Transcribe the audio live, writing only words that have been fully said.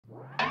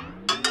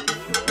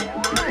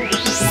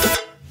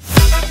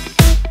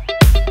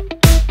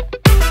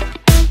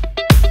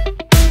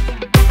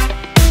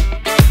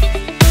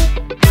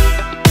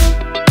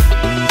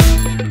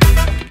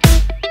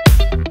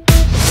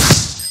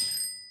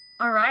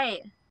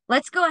right,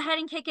 let's go ahead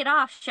and kick it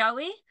off, shall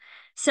we?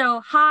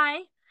 So,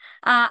 hi,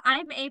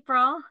 I'm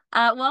April.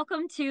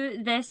 Welcome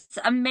to this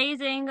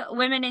amazing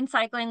Women in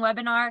Cycling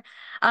webinar.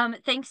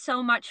 Thanks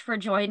so much for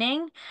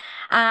joining.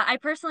 I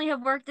personally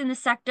have worked in the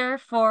sector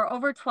for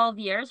over 12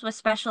 years with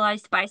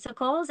Specialized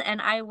Bicycles,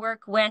 and I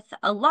work with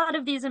a lot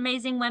of these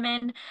amazing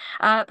women,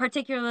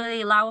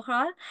 particularly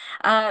Laura,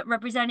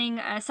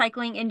 representing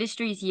Cycling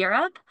Industries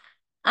Europe.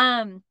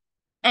 Um,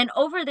 and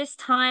over this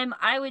time,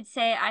 I would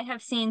say I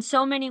have seen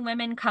so many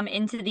women come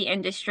into the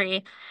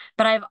industry,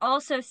 but I've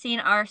also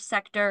seen our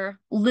sector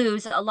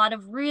lose a lot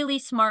of really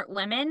smart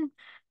women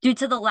due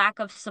to the lack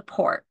of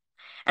support.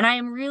 And I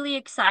am really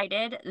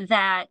excited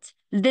that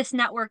this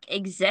network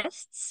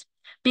exists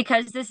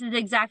because this is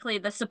exactly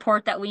the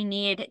support that we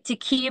need to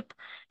keep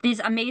these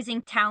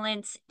amazing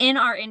talents in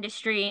our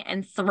industry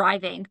and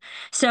thriving.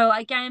 So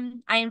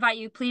again, I invite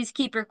you, please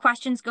keep your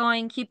questions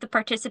going, keep the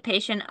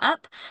participation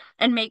up,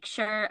 and make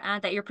sure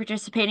that you're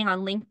participating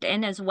on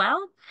LinkedIn as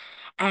well.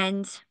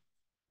 And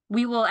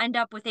we will end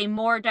up with a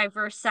more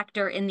diverse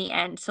sector in the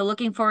end. So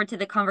looking forward to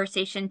the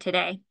conversation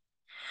today.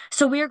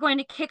 So we are going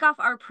to kick off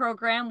our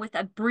program with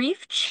a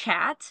brief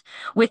chat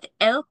with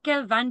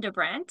Elke van der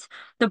Brandt,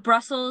 the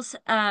Brussels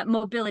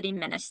Mobility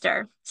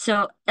Minister.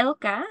 So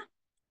Elke,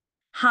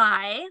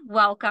 hi,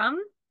 welcome.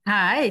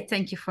 Hi,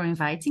 thank you for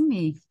inviting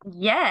me.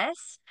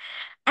 Yes.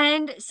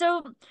 And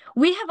so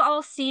we have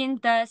all seen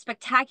the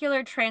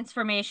spectacular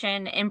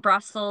transformation in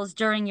Brussels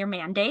during your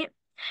mandate.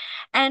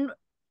 And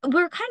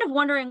we're kind of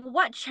wondering,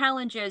 what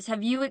challenges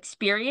have you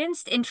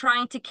experienced in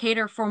trying to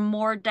cater for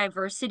more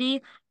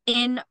diversity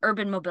in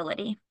urban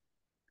mobility?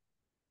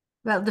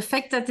 Well, the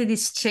fact that it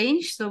is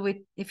changed, so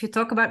if you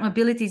talk about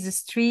mobility, the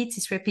streets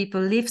is where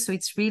people live, so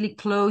it's really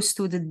close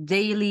to the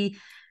daily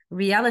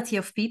reality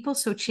of people,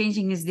 so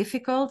changing is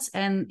difficult.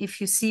 And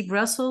if you see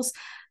Brussels,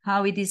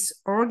 how it is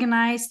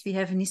organized, we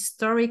have an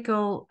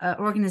historical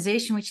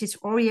organization which is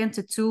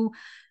oriented to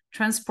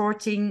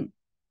transporting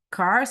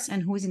cars,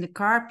 and who's in the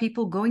car?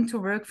 People going to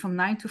work from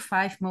 9 to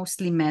 5,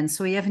 mostly men.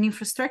 So you have an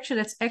infrastructure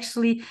that's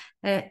actually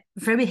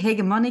very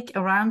hegemonic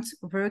around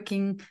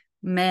working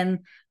men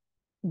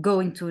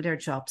going to their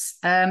jobs.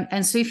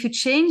 And so if you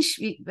change,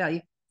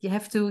 you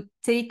have to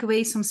take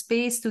away some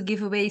space to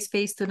give away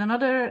space to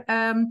another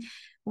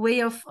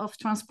way of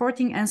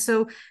transporting. And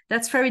so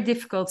that's very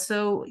difficult.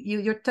 So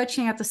you're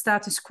touching at the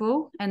status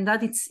quo, and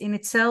that it's in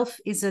itself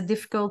is a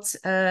difficult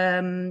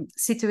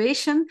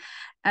situation.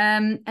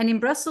 And in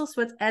Brussels,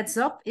 what adds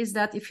up is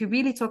that if you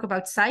really talk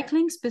about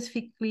cycling,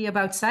 specifically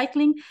about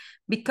cycling,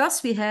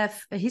 because we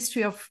have a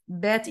history of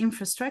bad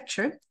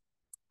infrastructure,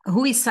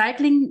 who is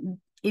cycling?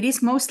 It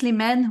is mostly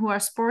men who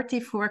are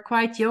sportive, who are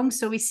quite young.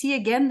 So we see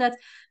again that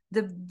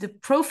the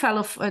profile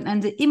of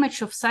and the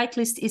image of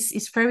cyclist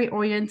is very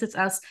oriented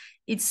as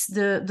it's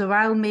the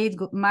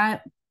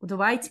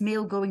white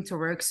male going to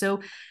work.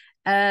 So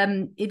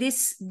it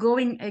is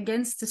going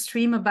against the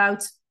stream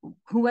about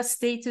who has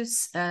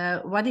status,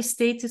 what is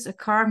status, a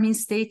car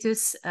means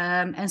status.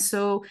 And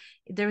so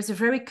there is a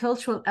very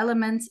cultural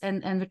element,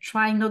 and we're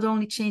trying not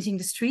only changing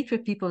the street where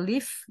people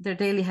live, their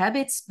daily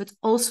habits, but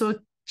also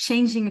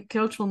changing a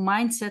cultural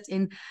mindset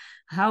in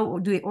how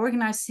do we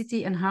organize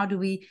city and how do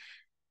we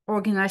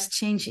organize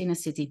change in a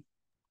city.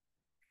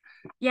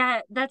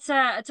 Yeah, it's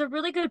a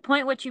really good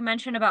point what you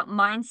mentioned about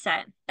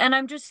mindset. And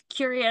I'm just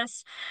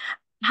curious,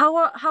 how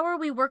are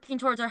we working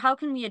towards, or how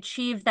can we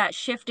achieve that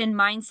shift in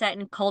mindset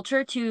and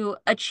culture to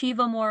achieve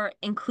a more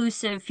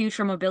inclusive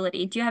future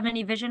mobility? Do you have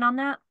any vision on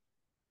that?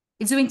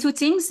 It's doing two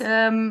things.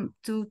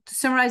 To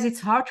summarize, it's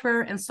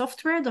hardware and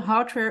software. The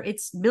hardware,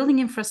 it's building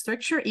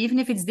infrastructure, even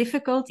if it's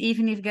difficult,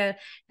 even if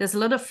there's a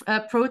lot of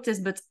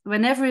protest. But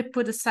whenever we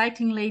put a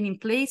cycling lane in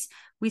place,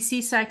 we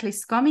see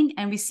cyclists coming,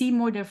 and we see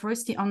more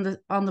diversity on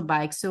the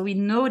bike. So we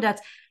know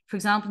that, for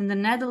example, in the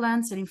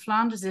Netherlands and in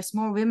Flanders, there's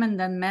more women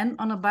than men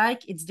on a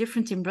bike. It's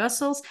different in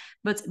Brussels.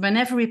 But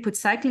whenever we put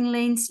cycling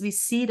lanes, we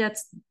see that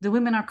the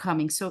women are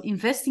coming. So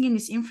investing in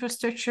this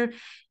infrastructure,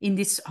 in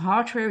this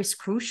hardware is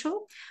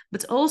crucial,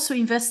 but also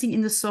investing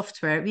in the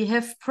software. We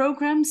have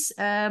programs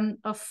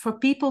for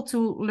people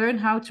to learn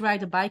how to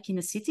ride a bike in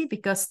a city,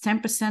 because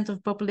 10% of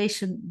the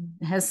population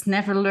has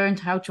never learned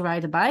how to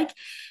ride a bike.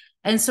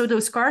 And so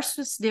those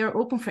courses, they're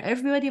open for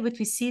everybody, but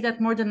we see that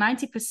more than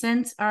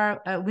 90%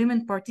 are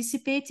women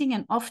participating,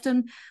 and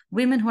often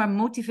women who are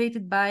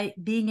motivated by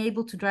being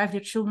able to drive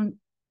their children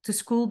to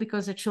school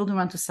because their children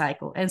want to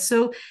cycle. And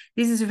so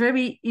this is a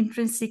very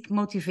intrinsic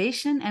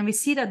motivation. And we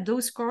see that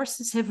those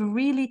courses have a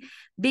really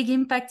big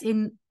impact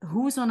in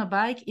who's on a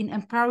bike, in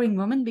empowering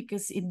women,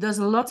 because it does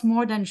a lot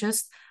more than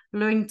just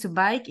learning to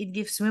bike. It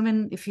gives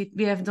women,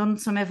 we have done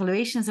some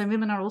evaluations, and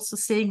women are also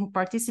saying who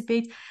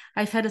participate,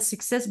 I've had a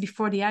success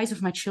before the eyes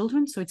of my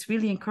children. So it's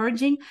really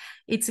encouraging.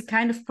 It's a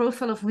kind of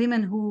profile of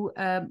women who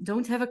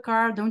don't have a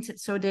car,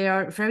 so they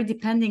are very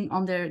depending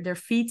on their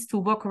feet to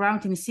walk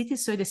around in the city.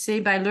 So they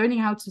say, by learning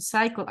how to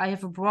cycle, I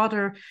have a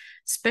broader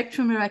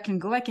spectrum where I can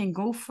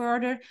go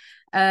further.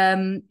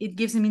 It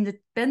gives them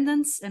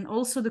independence, and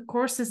also the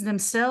courses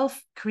themselves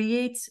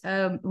create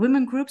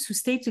women groups who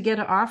stay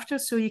together after.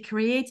 So you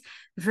create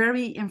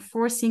very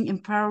enforcing,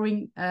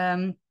 empowering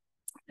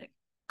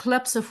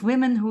clubs of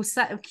women who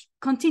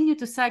continue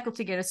to cycle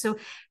together. So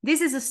this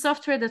is a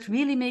software that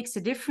really makes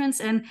a difference,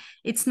 and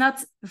it's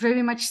not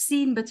very much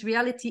seen, but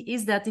reality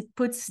is that it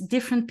puts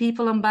different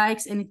people on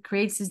bikes and it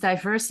creates this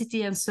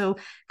diversity. And so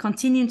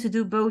continuing to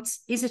do both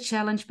is a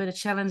challenge, but a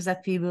challenge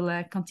that we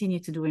will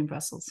continue to do in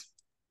Brussels.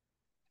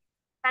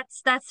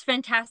 That's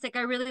fantastic.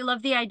 I really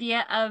love the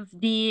idea of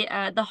the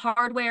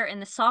hardware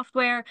and the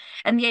software,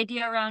 and the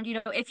idea around, you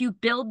know, if you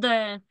build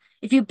the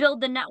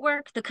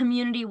network, the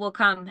community will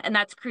come, and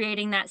that's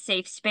creating that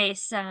safe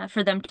space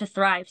for them to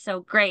thrive. So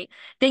great.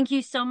 Thank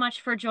you so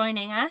much for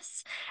joining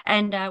us,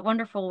 and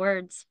wonderful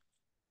words.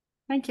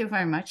 Thank you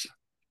very much.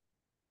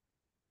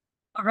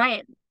 All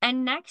right.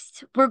 And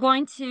next, we're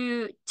going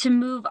to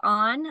move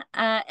on,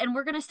 and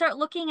we're going to start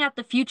looking at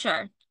the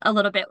future a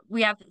little bit.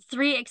 We have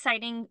 3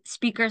 exciting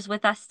speakers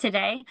with us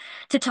today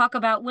to talk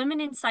about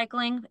women in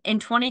cycling in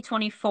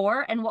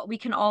 2024 and what we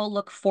can all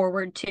look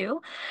forward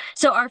to.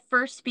 So our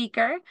first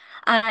speaker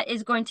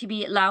is going to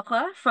be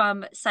Laura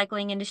from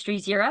Cycling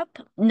Industries Europe.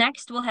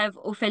 Next, we'll have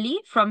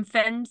Ophélie from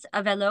Femmes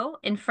à Vélo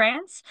in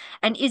France,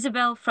 and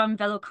Isabel from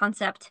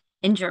Velokonzept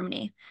in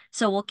Germany.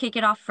 So we'll kick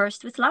it off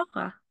first with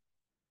Laura.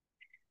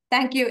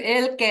 Thank you,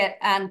 Elke,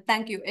 and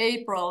thank you,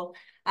 April.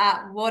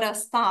 What a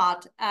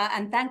start.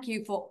 And thank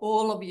you for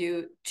all of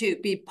you to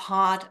be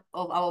part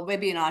of our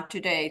webinar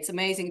today. It's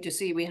amazing to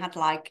see we had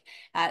like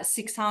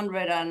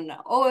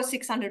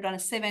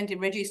 670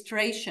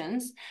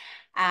 registrations,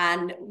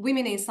 and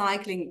Women in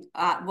Cycling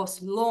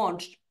was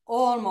launched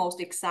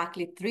almost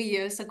exactly 3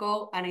 years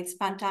ago, and it's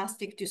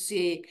fantastic to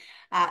see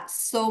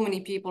so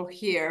many people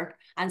here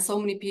and so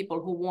many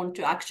people who want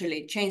to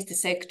actually change the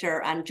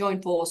sector and join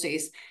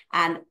forces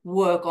and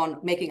work on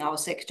making our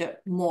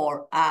sector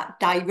more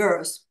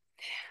diverse.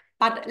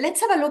 But let's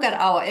have a look at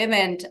our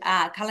event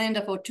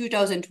calendar for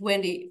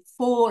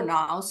 2024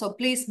 now. So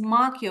please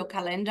mark your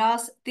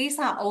calendars. These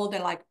are all the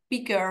like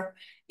bigger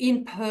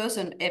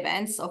in-person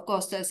events. Of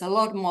course, there's a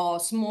lot more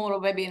smaller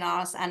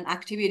webinars and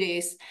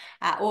activities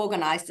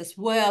organized as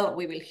well.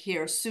 We will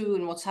hear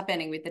soon what's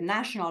happening with the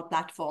national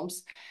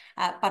platforms,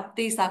 but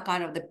these are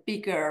kind of the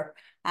bigger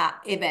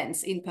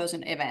events,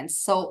 in-person events.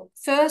 So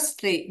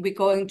firstly, we're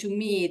going to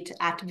meet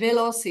at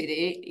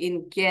Velocity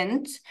in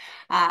Ghent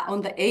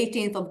on the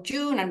 18th of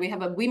June, and we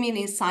have a Women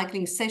in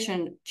Cycling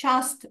session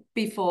just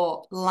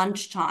before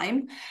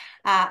lunchtime.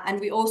 And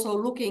we're also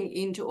looking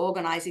into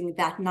organizing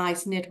that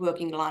nice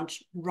networking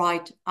lunch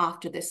right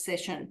after the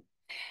session.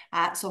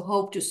 So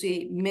hope to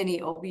see many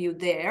of you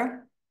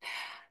there.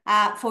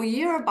 For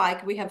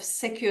Eurobike, we have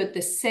secured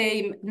the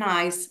same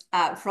nice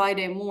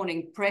Friday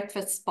morning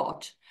breakfast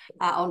spot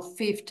on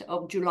 5th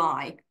of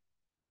July.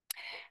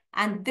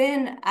 And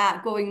then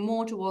going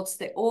more towards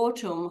the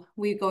autumn,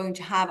 we're going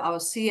to have our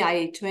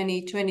CIE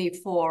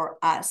 2024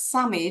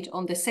 summit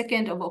on the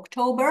 2nd of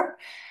October.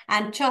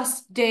 And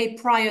just day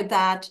prior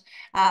that,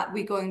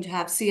 we're going to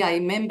have CIE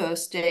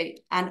Members Day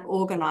and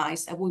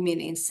organize a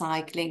Women in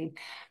Cycling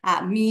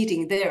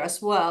meeting there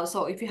as well.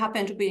 So if you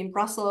happen to be in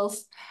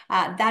Brussels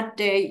that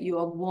day, you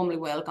are warmly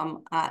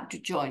welcome to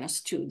join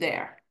us too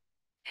there.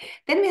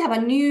 Then we have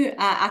a new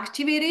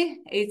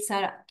activity. It's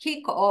a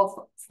kick-off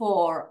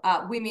for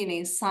Women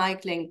in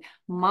Cycling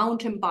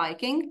mountain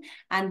biking,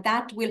 and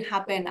that will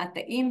happen at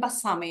the IMBA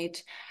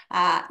Summit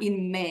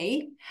in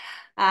May.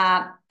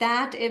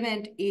 That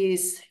event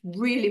is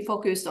really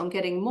focused on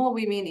getting more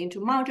women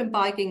into mountain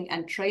biking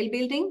and trail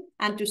building,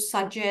 and to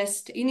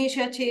suggest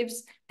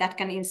initiatives that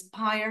can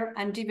inspire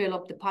and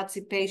develop the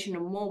participation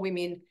of more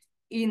women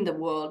in the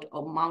world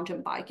of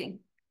mountain biking.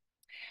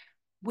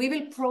 We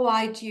will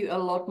provide you a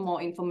lot more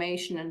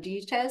information and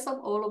details of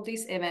all of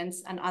these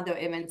events and other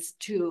events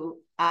too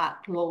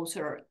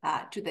closer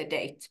to the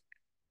date.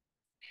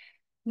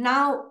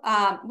 Now,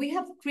 we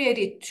have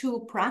created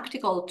 2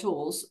 practical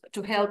tools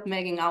to help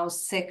making our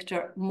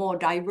sector more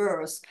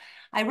diverse.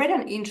 I read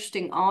an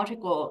interesting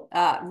article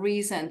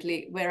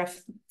recently where a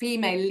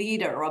female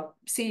leader or a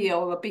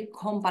CEO of a big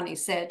company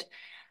said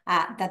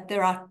that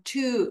there are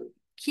 2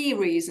 key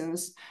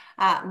reasons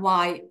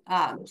why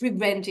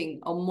preventing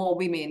more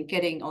women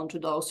getting onto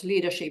those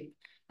leadership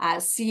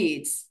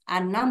seats.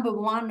 And number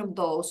 1 of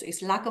those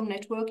is lack of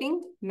networking.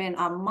 Men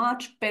are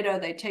much better.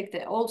 They take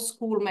their old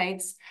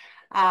schoolmates.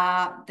 There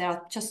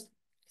are just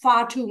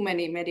far too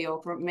many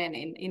mediocre men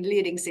in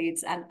leading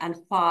seats and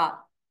far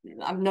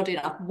not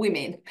enough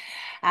women.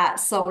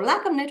 So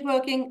lack of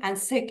networking, and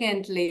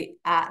secondly,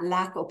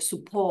 lack of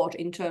support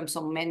in terms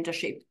of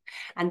mentorship.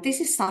 And this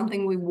is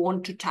something we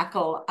want to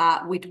tackle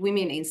with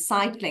Women in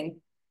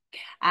Cycling.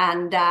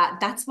 And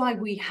that's why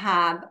we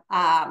have,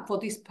 for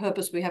this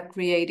purpose, we have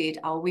created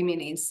our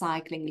Women in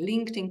Cycling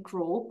LinkedIn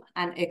group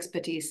and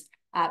expertise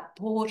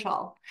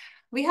portal.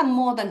 We have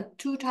more than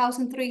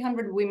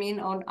 2,300 women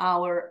on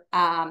our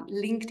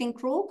LinkedIn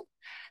group.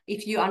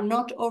 If you are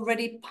not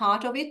already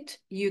part of it,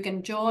 you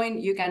can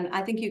join.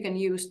 I think you can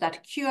use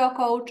that QR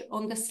code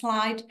on the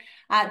slide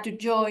to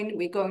join.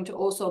 We're going to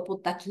also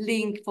put that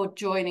link for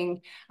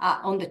joining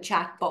on the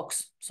chat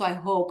box. So I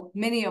hope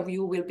many of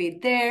you will be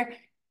there.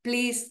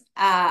 Please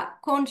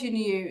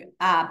continue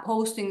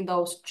posting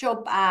those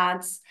job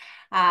ads.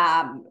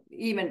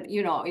 Even,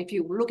 if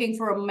you're looking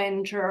for a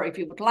mentor, if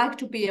you would like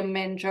to be a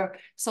mentor,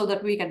 so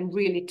that we can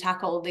really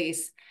tackle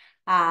these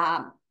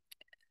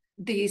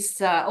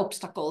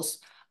obstacles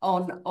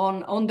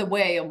on the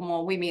way of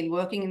more women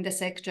working in the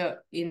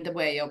sector, in the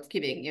way of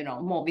giving,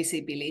 more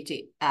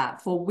visibility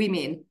for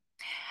women.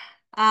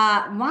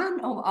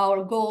 One of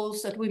our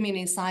goals at Women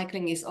in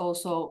Cycling is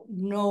also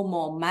no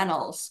more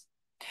manuals.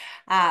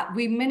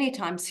 We many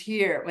times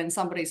hear when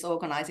somebody is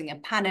organizing a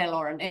panel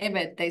or an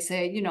event, they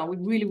say, we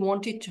really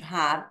wanted to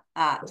have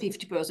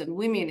 50%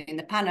 women in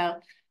the panel,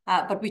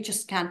 but we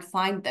just can't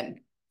find them.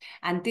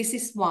 And this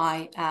is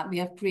why we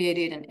have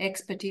created an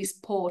expertise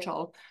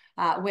portal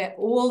where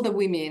all the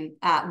women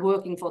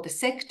working for the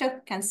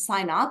sector can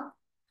sign up.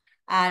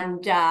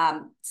 And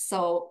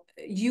so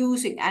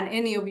using, and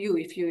any of you,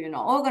 if you're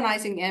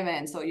organizing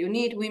events or you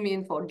need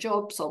women for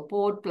jobs or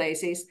board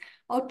places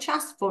or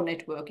just for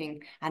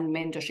networking and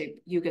mentorship,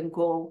 you can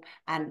go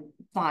and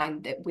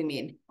find the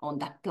women on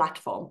that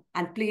platform.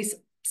 And please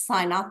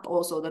sign up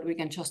also, that we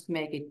can just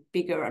make it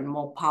bigger and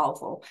more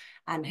powerful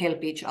and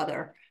help each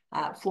other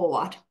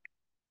forward.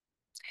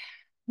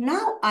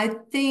 Now I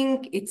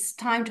think it's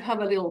time to have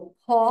a little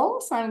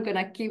pause. I'm going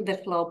to give the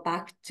floor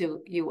back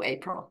to you,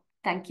 April.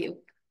 Thank you.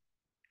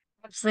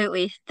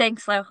 Absolutely.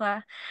 Thanks,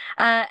 Laura.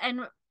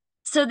 And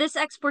so this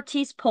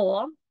expertise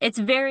portal, it's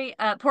very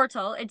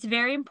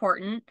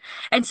important.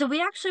 And so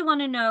we actually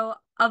want to know,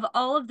 of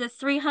all of the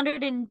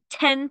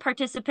 310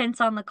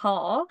 participants on the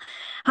call,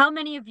 how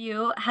many of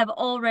you have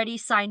already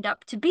signed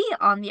up to be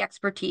on the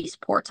expertise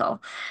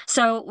portal?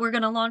 So we're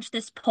going to launch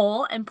this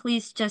poll, and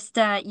please just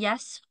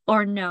yes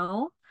or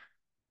no.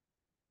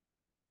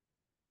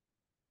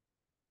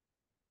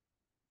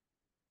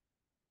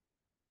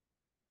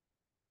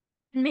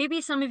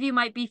 Maybe some of you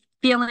might be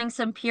feeling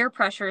some peer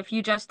pressure if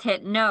you just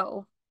hit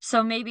no.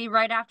 So maybe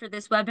right after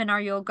this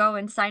webinar, you'll go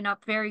and sign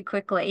up very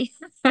quickly,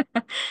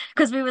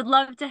 because we would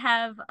love to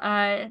have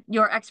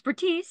your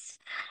expertise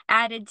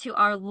added to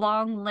our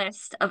long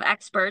list of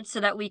experts so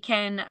that we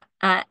can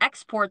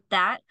export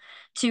that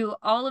to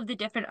all of the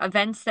different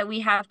events that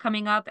we have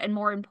coming up. And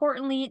more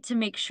importantly, to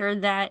make sure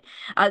that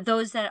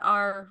those that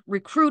are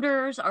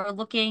recruiters are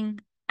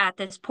looking at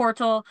this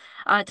portal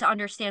to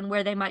understand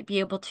where they might be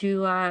able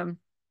to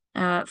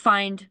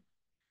find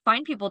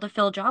people to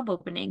fill job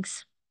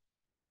openings.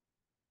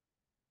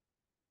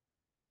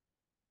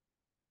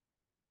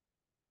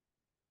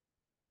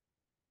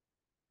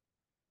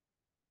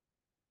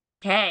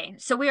 Okay,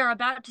 so we are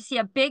about to see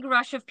a big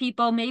rush of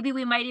people. Maybe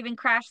we might even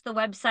crash the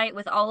website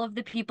with all of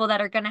the people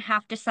that are going to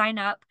have to sign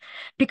up,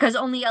 because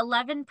only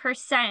 11%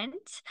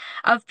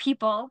 of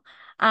people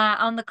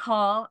on the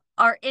call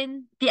are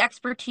in the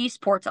expertise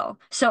portal.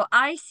 So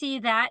I see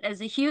that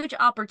as a huge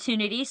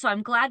opportunity. So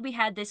I'm glad we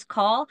had this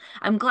call.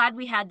 I'm glad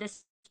we had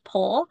this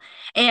poll.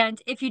 And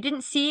if you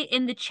didn't see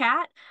in the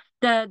chat,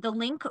 the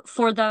link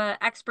for the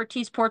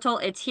expertise portal,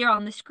 it's here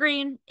on the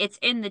screen, it's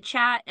in the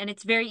chat, and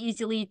it's very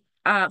easily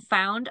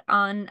found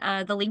on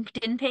the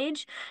LinkedIn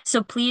page.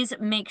 So please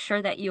make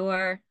sure that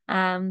you're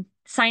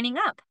signing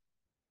up.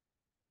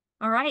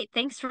 All right,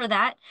 thanks for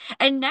that.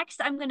 And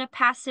next, I'm going to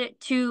pass it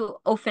to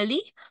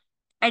Ophélie,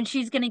 and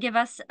she's going to give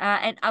us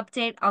an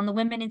update on the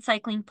Women in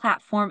Cycling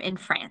platform in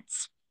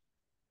France.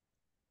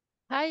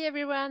 Hi,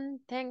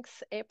 everyone.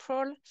 Thanks,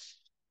 April.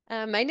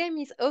 My name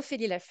is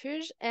Ophélie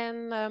Lafuge,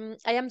 and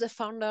I am the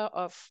founder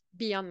of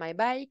Beyond My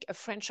Bike, a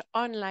French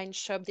online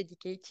shop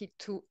dedicated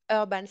to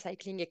urban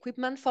cycling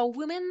equipment for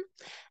women.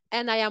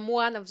 And I am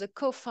one of the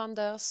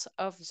co-founders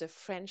of the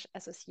French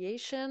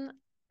association,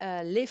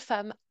 Les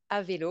Femmes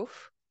à Vélo,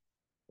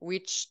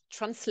 which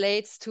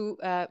translates to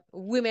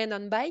women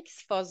on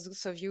bikes for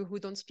those of you who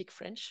don't speak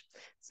French.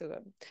 So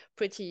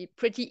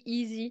pretty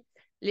easy,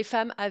 Les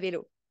Femmes à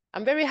Vélo.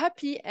 I'm very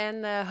happy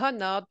and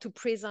honored to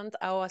present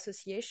our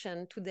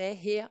association today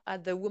here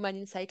at the Women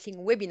in Cycling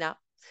webinar.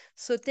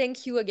 So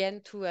thank you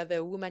again to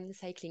the Women in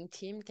Cycling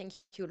team. Thank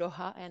you,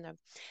 Laura,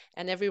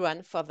 and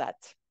everyone for that.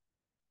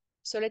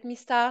 So let me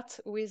start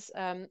with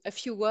a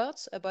few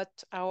words about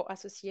our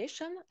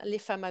association, Les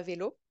Femmes à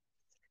Vélo.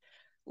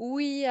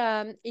 We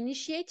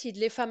initiated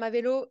Les Femmes à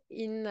Vélo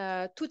in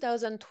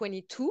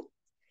 2022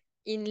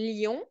 in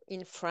Lyon,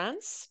 in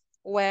France,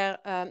 where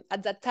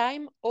at that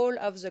time, all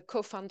of the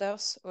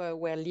co-founders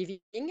were living,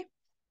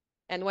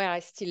 and where I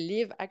still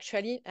live,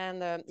 actually.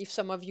 And if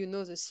some of you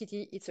know the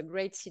city, it's a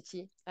great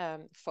city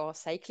for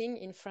cycling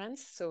in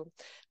France. So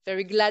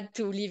very glad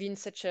to live in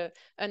such a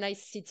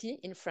nice city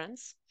in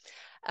France.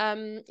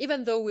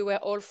 Even though we were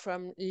all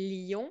from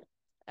Lyon,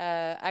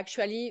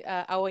 actually,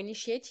 our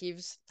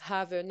initiatives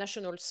have a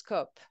national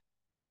scope.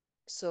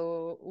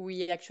 So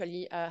we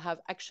actually have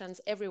actions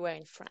everywhere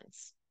in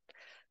France.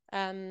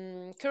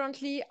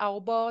 Currently,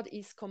 our board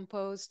is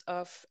composed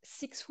of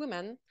 6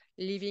 women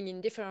living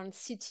in different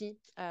cities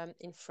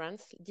in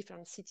France,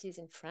 different cities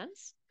in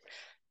France.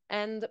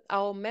 And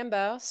our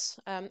members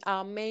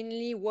are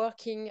mainly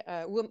working,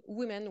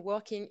 women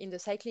working in the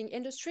cycling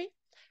industry,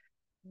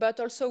 but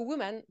also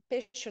women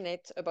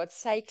passionate about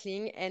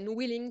cycling and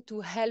willing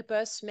to help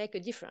us make a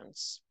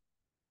difference.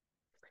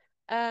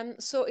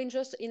 So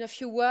in a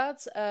few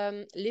words,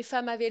 Les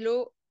Femmes à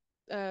Vélo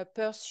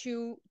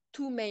pursue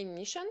two main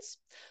missions.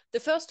 The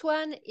first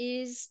one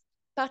is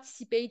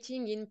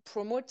participating in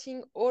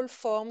promoting all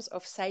forms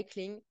of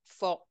cycling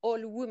for all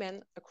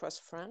women across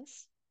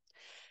France.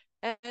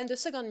 And the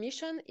second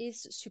mission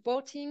is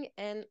supporting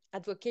and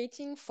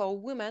advocating for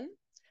women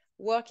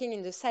working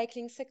in the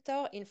cycling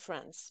sector in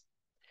France.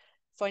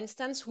 For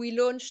instance, we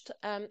launched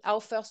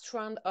our first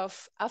round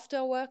of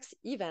afterworks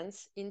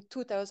events in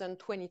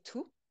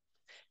 2022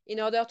 in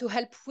order to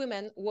help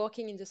women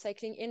working in the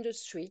cycling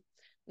industry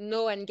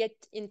know and get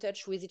in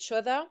touch with each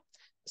other.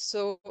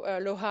 So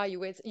Laura, you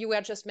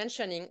were just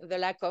mentioning the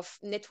lack of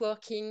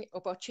networking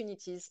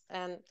opportunities,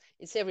 and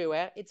it's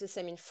everywhere. It's the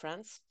same in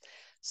France.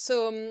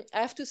 So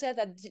I have to say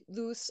that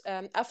those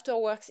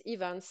afterworks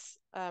events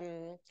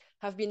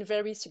have been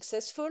very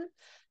successful.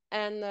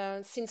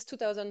 And since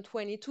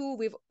 2022,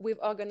 we've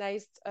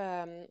organized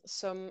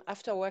some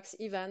afterworks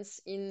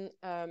events in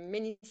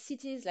many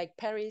cities like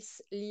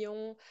Paris,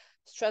 Lyon,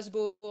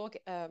 Strasbourg,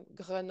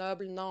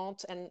 Grenoble,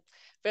 Nantes, and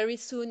very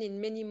soon in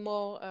many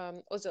more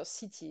other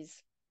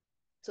cities.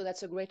 So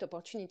that's a great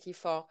opportunity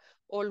for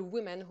all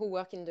women who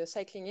work in the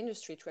cycling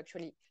industry to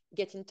actually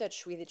get in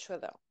touch with each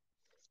other.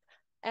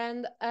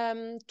 And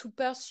to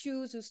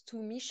pursue those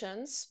two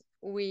missions,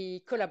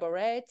 we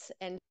collaborate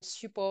and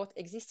support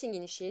existing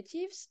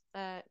initiatives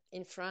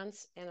in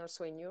France and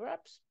also in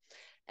Europe.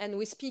 And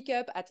we speak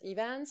up at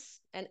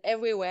events, and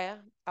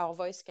everywhere our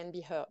voice can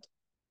be heard.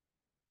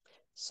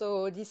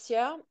 So this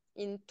year,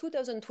 in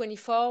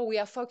 2024, we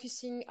are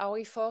focusing our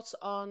efforts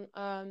on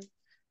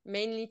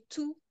mainly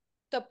two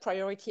top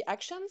priority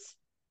actions.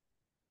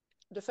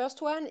 The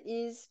first one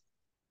is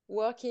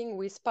working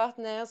with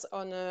partners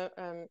on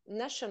a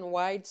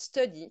nationwide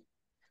study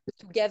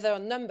to gather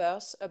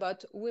numbers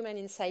about women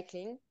in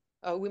cycling,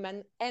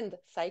 women and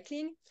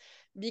cycling,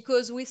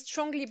 because we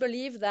strongly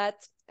believe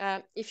that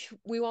if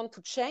we want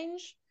to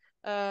change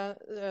how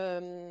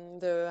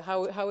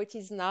it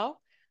is now,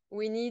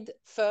 we need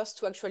first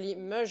to actually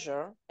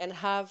measure and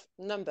have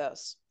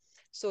numbers.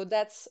 So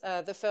that's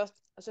the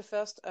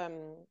first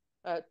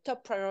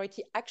top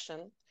priority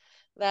action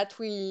that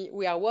we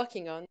are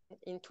working on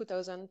in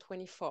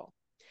 2024.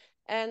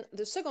 And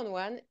the second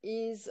one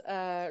is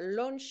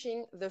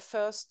launching the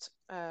first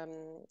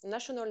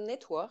national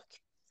network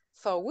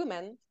for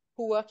women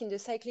who work in the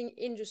cycling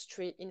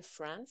industry in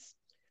France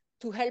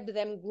to help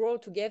them grow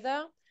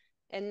together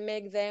and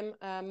make them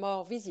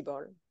more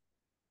visible.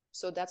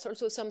 So that's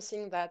also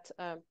something that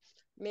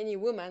many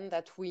women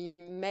that we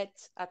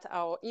met at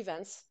our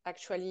events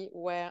actually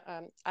were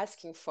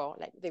asking for.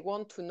 Like, they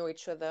want to know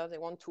each other, they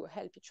want to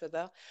help each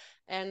other,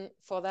 and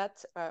for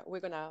that we're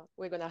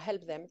gonna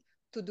help them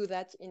to do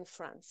that in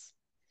France.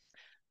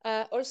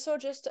 Also,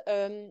 just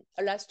a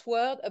last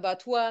word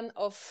about one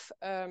of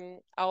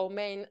our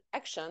main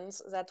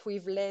actions that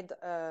we've led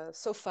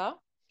so far.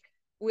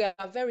 We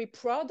are very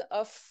proud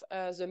of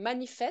the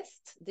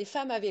manifeste des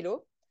femmes à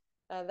vélo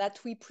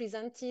that we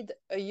presented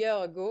a year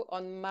ago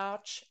on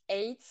March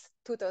 8th,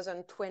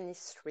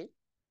 2023.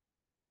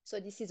 So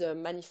this is a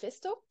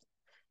manifesto.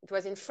 It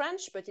was in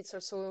French, but it's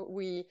also,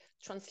 we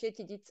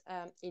translated it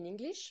in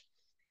English.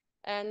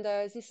 And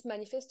this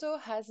manifesto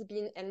has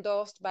been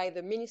endorsed by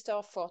the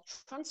Minister for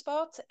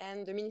Transport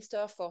and the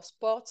Minister for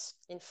Sports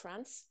in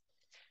France.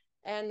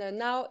 And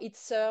now it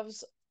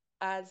serves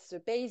as the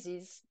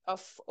basis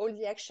of all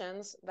the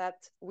actions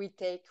that we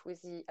take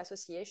with the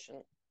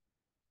association.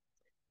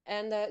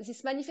 And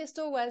this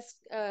manifesto was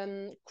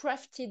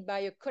crafted by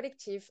a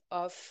collective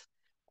of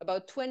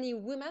about 20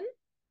 women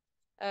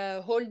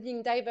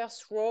holding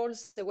diverse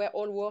roles. They were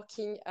all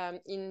working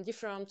in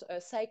different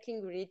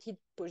cycling-related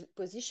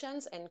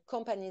positions and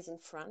companies in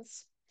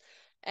France.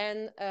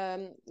 And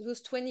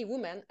those 20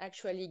 women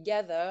actually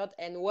gathered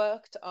and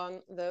worked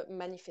on the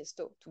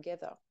manifesto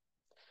together.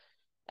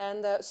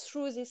 And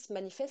through this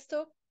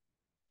manifesto,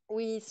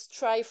 we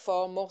strive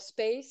for more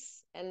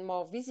space and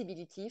more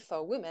visibility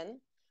for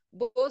women,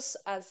 both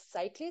as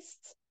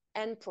cyclists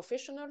and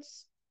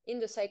professionals in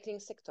the cycling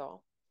sector.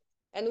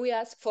 And we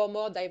ask for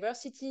more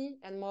diversity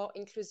and more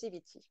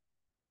inclusivity.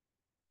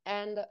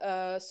 And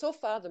so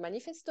far, the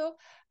manifesto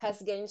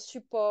has gained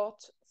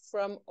support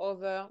from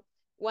over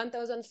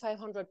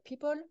 1,500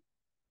 people,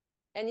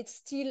 and it's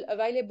still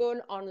available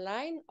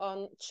online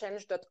on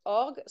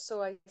change.org.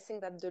 So I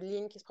think that the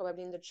link is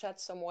probably in the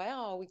chat somewhere,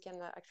 or we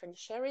can actually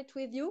share it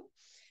with you.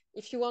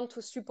 If you want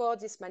to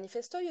support this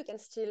manifesto, you can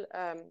still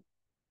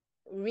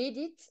read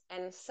it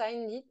and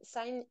sign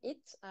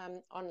it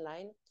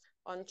online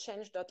on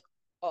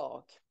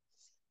change.org.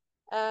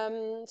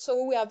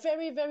 So we are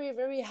very, very,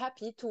 very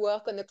happy to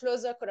work on a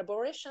closer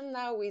collaboration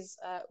now with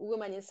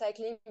Women in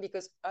Cycling,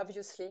 because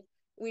obviously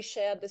we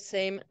share the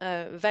same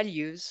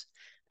values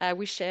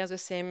we share the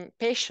same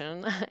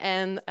passion,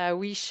 and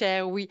we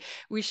share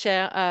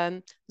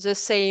the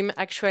same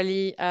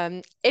actually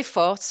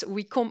efforts.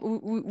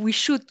 We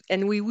should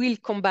and we will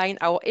combine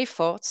our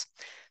efforts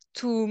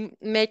to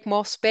make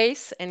more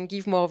space and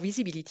give more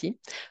visibility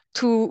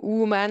to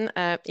women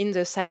in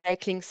the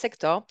cycling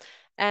sector.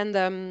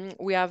 And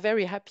we are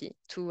very happy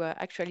to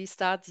actually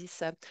start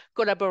this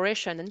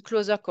collaboration and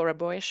closer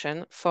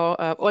collaboration for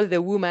all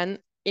the women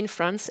in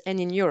France and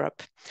in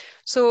Europe.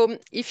 So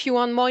if you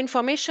want more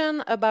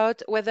information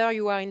about whether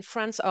you are in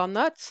France or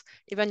not,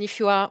 even if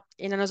you are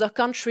in another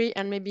country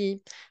and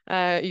maybe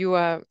you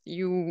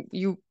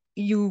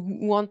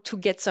want to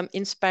get some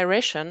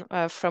inspiration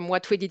from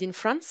what we did in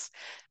France,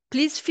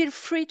 please feel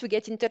free to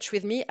get in touch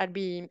with me. I'd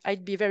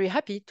be very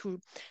happy to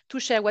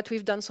share what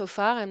we've done so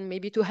far and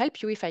maybe to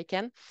help you if I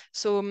can.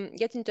 So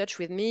get in touch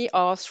with me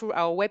or through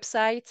our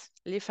website,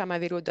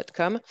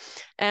 lesfemmesavelo.com.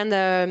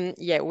 And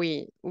yeah,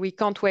 we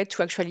can't wait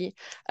to actually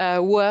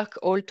work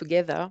all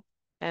together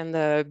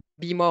and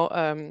be more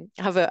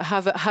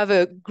have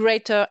a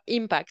greater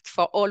impact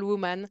for all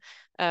women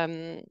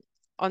in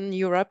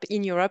Europe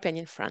and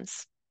in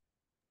France.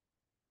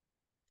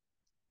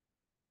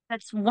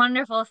 That's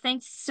wonderful.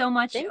 Thanks so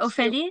much, Thank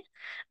Ophélie. you.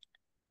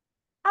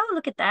 Oh,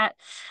 look at that.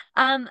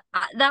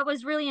 That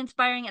was really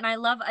inspiring, and I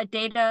love a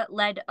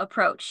data-led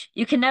approach.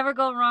 You can never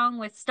go wrong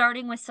with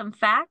starting with some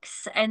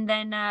facts and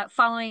then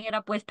following it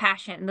up with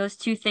passion. Those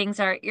two things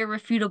are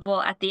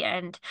irrefutable at the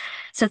end.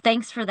 So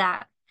thanks for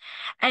that.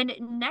 And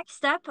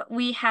next up,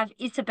 we have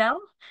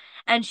Isabel,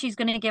 and she's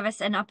going to give us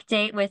an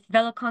update with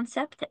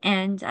Velokonzept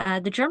and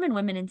the German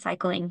Women in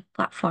Cycling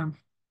platform.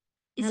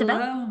 Isabel?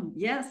 Hello.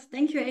 Yes,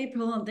 thank you,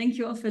 April, and thank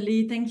you,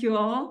 Ophélie. Thank you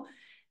all.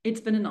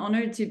 It's been an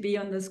honor to be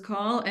on this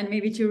call, and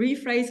maybe to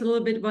rephrase a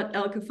little bit what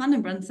Elke van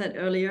den Brandt said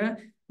earlier.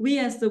 We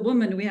as the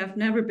women, we have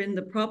never been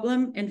the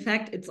problem. In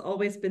fact, it's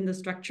always been the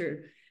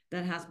structure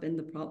that has been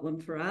the problem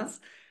for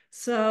us.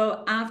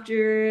 So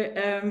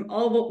after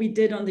all what we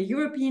did on the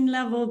European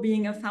level,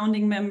 being a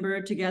founding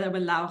member together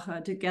with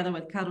Lauche, together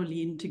with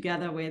Caroline,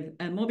 together with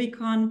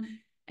Mobycon,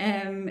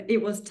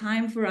 it was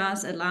time for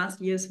us at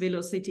last year's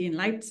Velocity in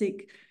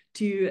Leipzig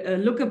to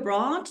look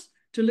abroad,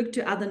 to look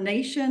to other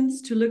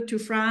nations, to look to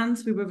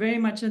France. We were very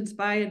much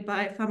inspired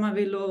by Fama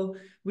Velo.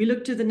 We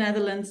looked to the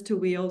Netherlands, to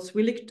Wales.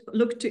 We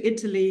looked to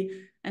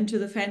Italy and to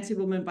the Fancy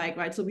Woman bike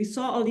ride. So we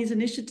saw all these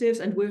initiatives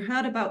and we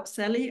heard about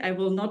Sally. I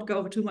will not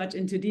go too much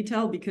into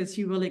detail because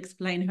she will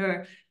explain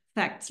her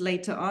facts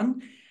later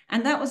on.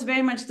 And that was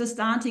very much the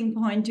starting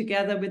point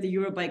together with the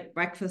Eurobike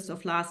breakfast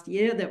of last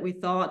year that we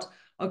thought,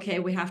 okay,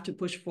 we have to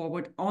push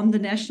forward on the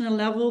national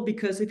level,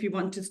 because if we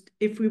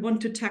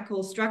want to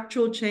tackle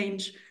structural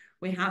change,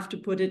 we have to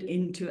put it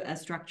into a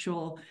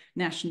structural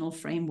national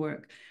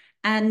framework.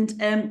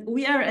 And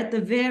we are at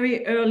the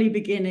very early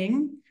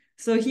beginning.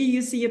 So here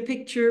you see a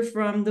picture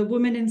from the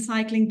Women in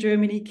Cycling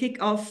Germany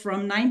kickoff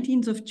from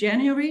 19th of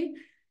January.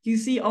 You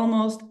see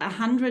almost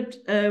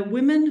 100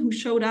 women who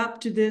showed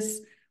up to this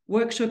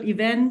workshop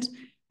event.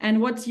 And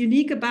what's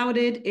unique about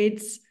it,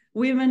 it's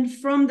women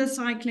from the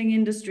cycling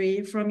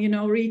industry, from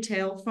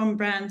retail, from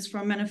brands,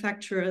 from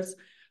manufacturers,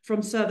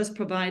 from service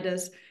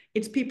providers.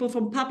 It's people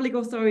from public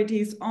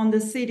authorities on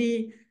the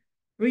city,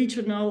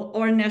 regional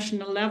or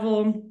national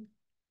level.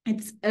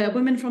 It's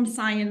women from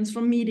science,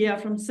 from media,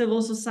 from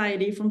civil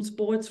society, from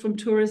sports, from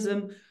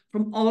tourism,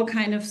 from all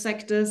kinds of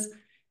sectors.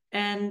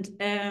 And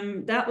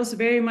that was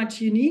very much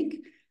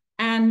unique.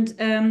 And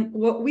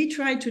what we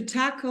tried to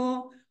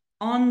tackle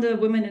on the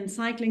Women in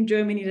Cycling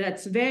Germany,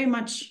 that's very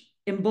much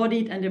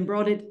embodied and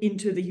embroidered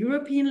into the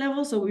European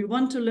level. So we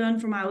want to learn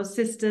from our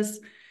sisters,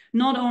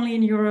 not only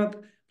in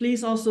Europe,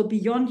 please also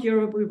beyond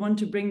Europe. We want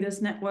to bring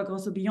this network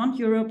also beyond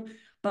Europe.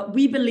 But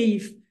we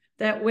believe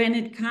that when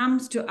it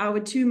comes to our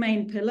two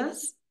main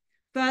pillars,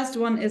 first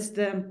one is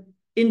the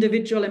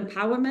individual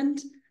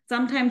empowerment.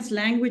 Sometimes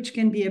language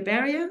can be a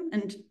barrier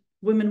and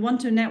women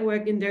want to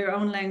network in their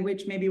own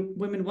language. Maybe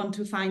women want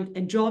to find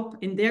a job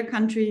in their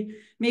country,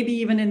 maybe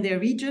even in their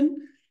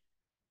region.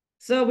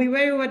 So we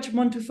very much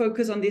want to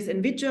focus on this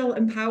individual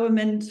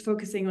empowerment,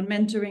 focusing on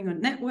mentoring,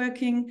 on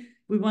networking.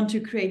 We want to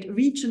create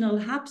regional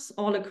hubs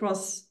all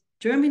across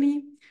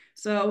Germany.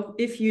 So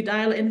if you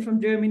dial in from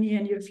Germany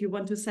and if you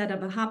want to set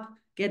up a hub,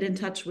 get in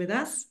touch with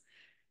us.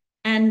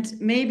 And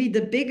maybe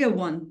the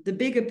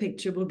bigger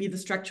picture will be the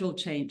structural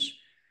change.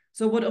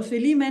 So what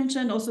Ophélie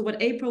mentioned, also what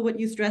April, what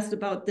you stressed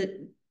about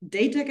the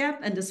data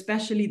gap and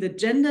especially the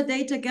gender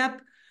data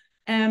gap,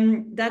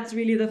 that's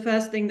really the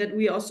first thing that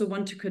we also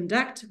want to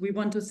conduct. We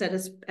want to set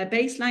a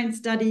baseline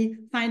study,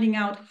 finding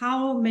out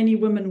how many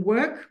women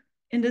work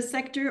in this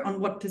sector, on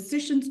what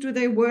positions do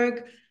they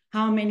work,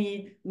 how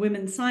many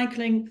women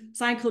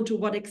cycle to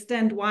what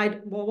extent,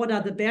 what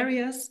are the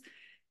barriers.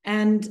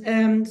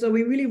 And so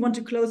we really want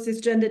to close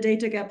this gender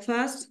data gap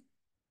first,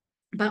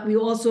 but we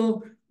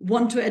also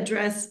want to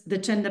address the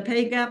gender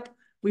pay gap.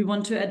 We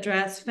want to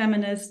address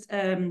feminist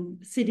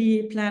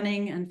city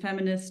planning and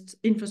feminist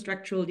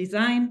infrastructural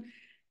design.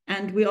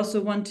 And we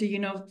also want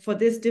to, for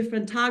this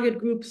different target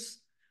groups,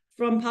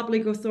 from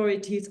public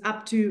authorities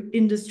up to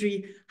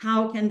industry.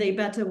 How can they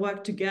better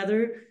work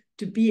together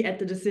to be at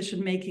the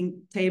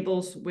decision-making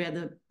tables where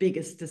the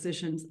biggest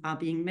decisions are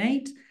being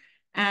made?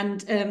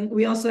 And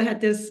we also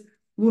had this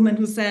woman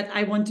who said,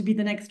 I want to be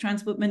the next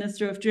transport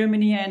minister of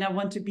Germany, and I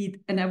want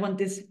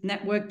this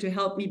network to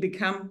help me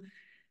become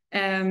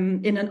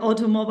in an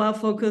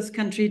automobile-focused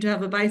country to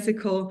have a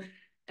bicycle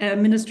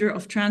minister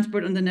of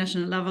transport on the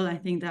national level. I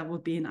think that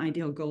would be an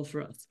ideal goal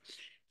for us.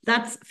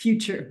 That's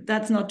future.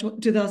 That's not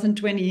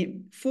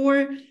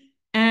 2024.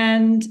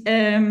 And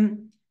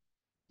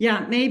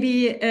yeah,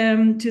 maybe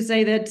to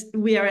say that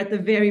we are at the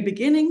very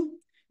beginning.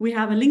 We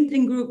have a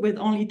LinkedIn group with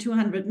only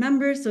 200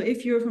 members. So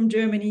if you're from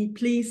Germany,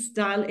 please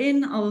dial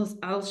in.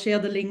 I'll share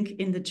the link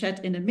in the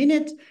chat in a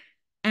minute.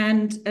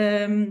 And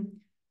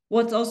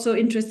what's also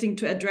interesting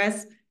to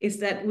address is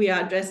that we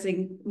are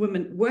addressing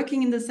women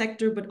working in the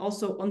sector, but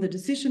also on the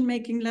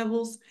decision-making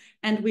levels.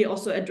 And we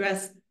also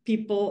address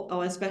people,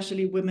 or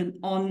especially women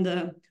on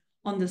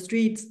the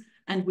streets.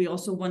 And we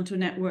also want to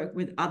network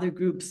with other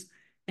groups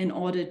in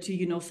order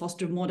to,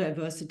 foster more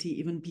diversity,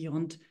 even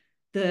beyond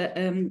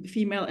the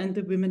female and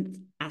the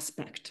women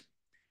aspect.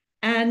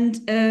 And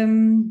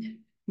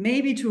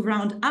maybe to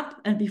round up,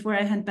 and before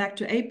I hand back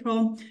to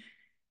April,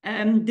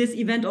 this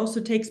event also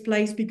takes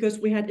place because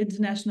we had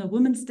International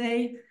Women's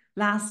Day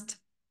last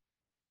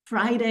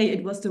Friday.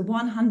 It was the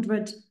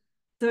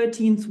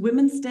 113th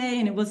Women's Day,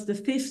 and it was the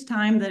 5th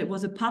time that it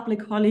was a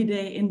public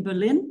holiday in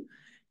Berlin.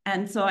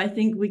 And so I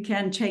think we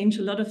can change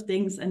a lot of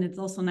things, and it's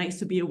also nice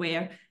to be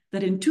aware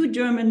that in 2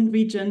 German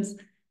regions,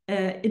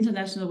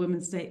 International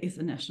Women's Day is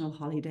a national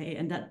holiday,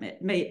 and that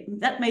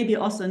may be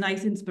also a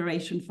nice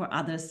inspiration for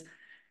others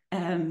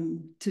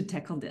to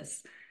tackle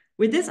this.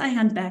 With this, I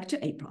hand back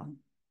to April.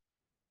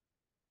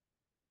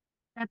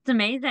 That's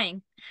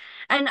amazing.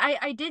 And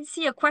I did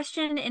see a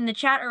question in the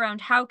chat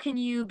around how can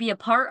you be a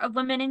part of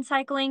Women in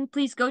Cycling?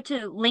 Please go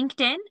to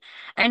LinkedIn,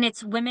 and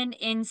it's Women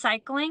in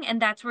Cycling,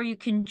 and that's where you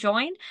can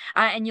join,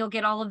 and you'll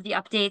get all of the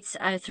updates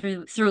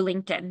through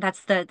LinkedIn.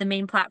 That's the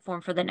main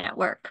platform for the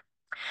network.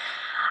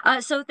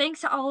 So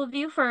thanks to all of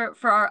you for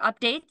our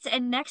updates.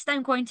 And next,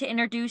 I'm going to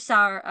introduce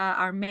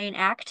our main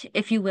act,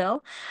 if you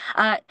will,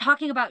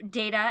 talking about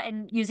data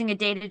and using a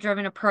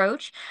data-driven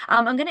approach.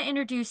 I'm going to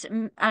introduce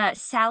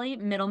Sally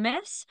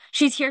Middlemiss.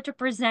 She's here to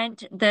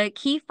present the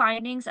key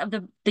findings of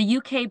the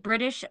UK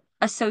British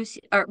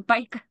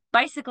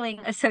Bicycling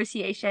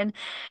Association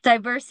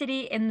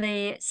Diversity in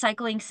the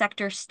Cycling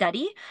Sector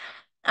Study.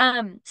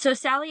 So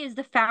Sally is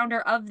the founder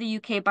of the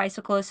UK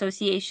Bicycle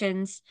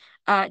Association's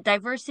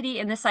Diversity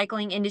in the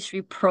Cycling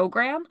Industry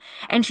program,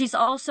 and she's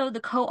also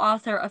the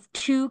co-author of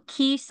 2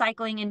 key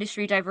cycling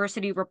industry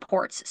diversity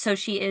reports. So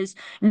she is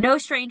no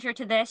stranger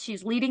to this.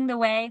 She's leading the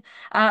way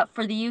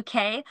for the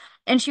UK,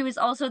 and she was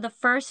also the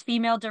first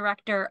female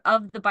director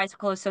of the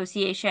Bicycle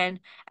Association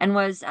and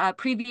was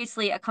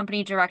previously a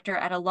company director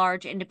at a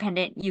large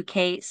independent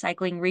UK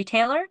cycling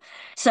retailer.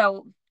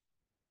 So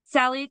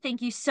Sally,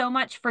 thank you so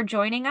much for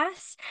joining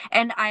us,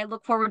 and I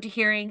look forward to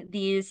hearing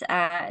these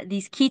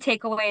key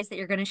takeaways that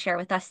you're going to share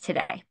with us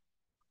today.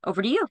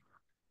 Over to you.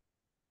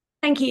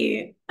 Thank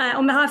you.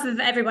 On behalf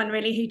of everyone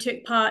really who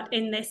took part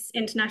in this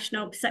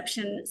International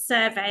Perception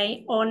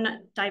Survey on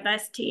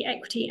diversity,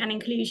 equity and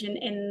inclusion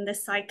in the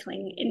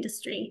cycling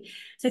industry.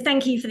 So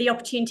thank you for the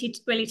opportunity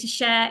to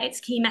share its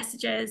key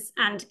messages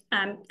and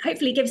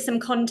hopefully give some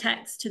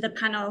context to the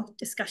panel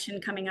discussion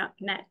coming up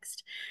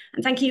next.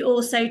 And thank you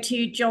also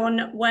to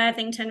John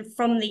Worthington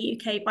from the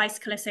UK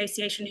Bicycle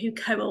Association, who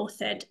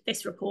co-authored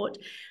this report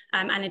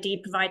and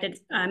indeed provided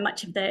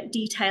much of the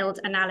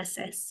detailed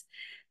analysis.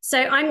 So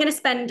I'm going to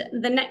spend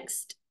the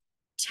next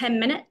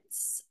 10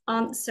 minutes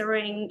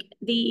answering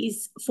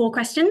these 4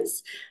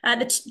 questions.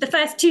 The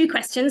first 2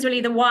 questions, really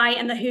the why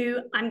and the who,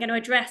 I'm going to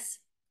address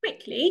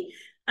quickly.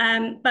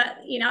 But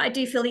I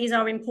do feel these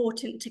are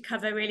important to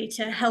cover, really,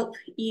 to help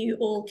you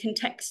all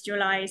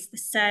contextualize the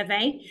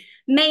survey.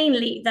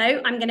 Mainly,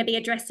 though, I'm going to be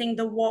addressing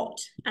the what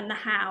and the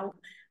how.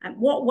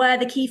 What were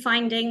the key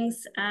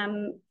findings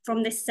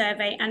from this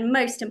survey? And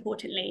most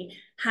importantly,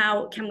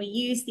 how can we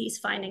use these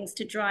findings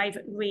to drive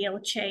real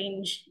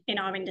change in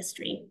our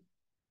industry?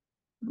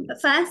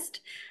 But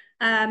first,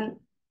 a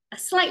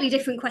slightly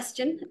different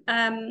question.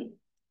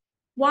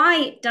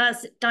 Why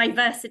does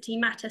diversity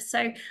matter?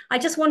 So I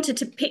just wanted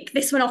to pick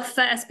this one off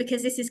first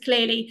because this is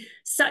clearly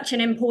such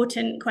an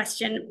important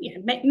question,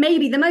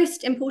 maybe the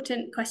most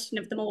important question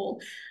of them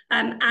all.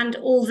 And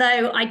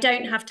although I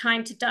don't have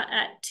time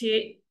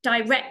to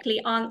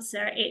directly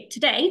answer it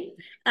today,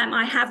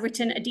 I have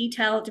written a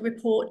detailed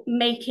report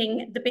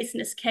making the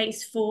business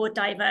case for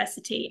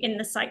diversity in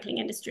the cycling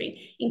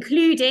industry,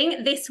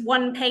 including this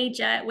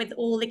 1-pager with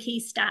all the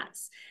key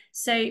stats.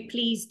 So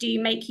please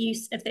do make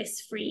use of this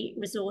free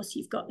resource.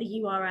 You've got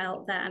the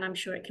URL there, and I'm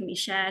sure it can be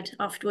shared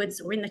afterwards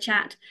or in the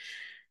chat.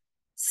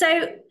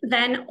 So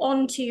then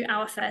on to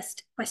our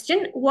first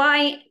question.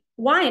 Why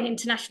an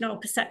international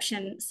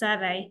perception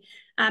survey?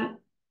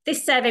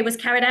 This survey was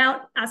carried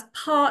out as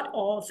part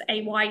of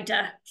a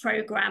wider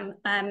programme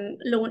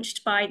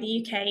launched by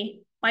the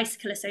UK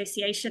Bicycle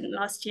Association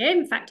last year,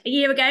 in fact, a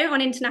year ago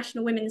on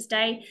International Women's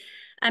Day.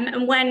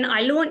 And when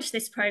I launched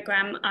this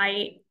programme,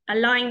 I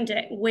aligned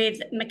it with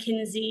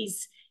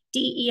McKinsey's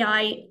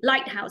DEI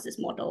Lighthouses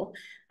model.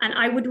 And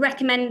I would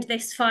recommend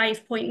this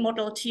 5-point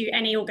model to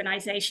any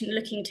organisation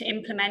looking to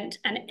implement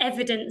an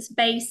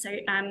evidence-based. So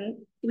a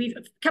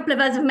couple of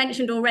us have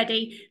mentioned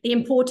already the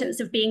importance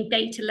of being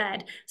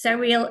data-led. So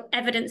real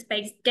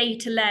evidence-based,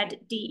 data-led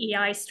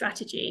DEI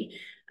strategy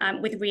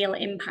with real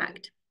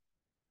impact.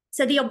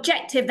 So the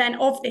objective then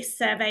of this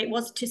survey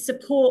was to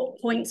support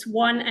points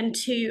 1 and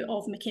 2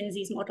 of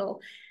McKinsey's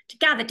model, to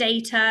gather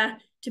data,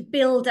 to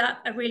build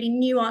up a really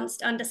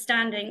nuanced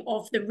understanding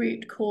of the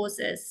root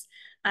causes,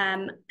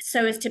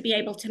 so as to be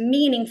able to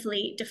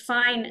meaningfully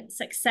define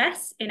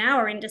success in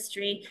our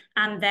industry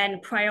and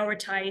then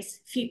prioritize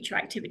future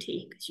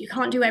activity, because you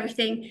can't do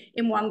everything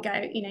in one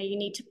go. You know, you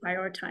need to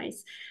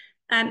prioritize.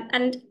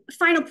 And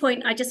final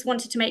point I just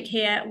wanted to make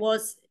here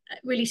was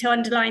really to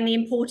underline the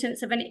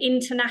importance of an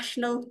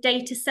international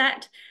data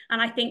set.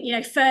 And I think, you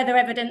know, further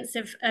evidence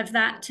of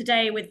that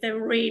today with the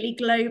really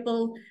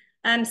global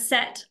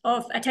set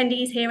of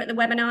attendees here at the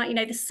webinar. You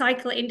know, the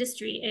cycle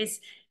industry is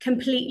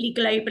completely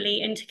globally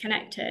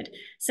interconnected.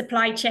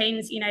 Supply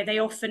chains, you know, they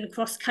often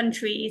cross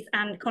countries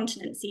and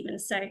continents even.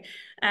 So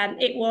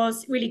it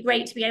was really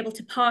great to be able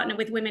to partner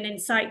with Women in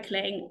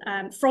Cycling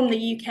from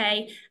the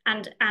UK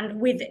and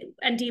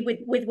indeed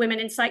with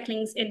Women in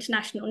Cycling's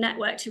international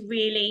network to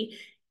really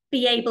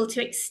be able to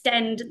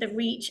extend the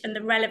reach and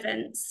the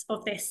relevance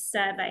of this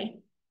survey.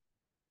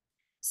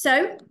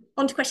 So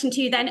on to question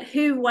 2 then,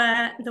 who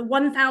were the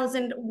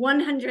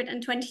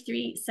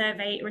 1,123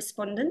 survey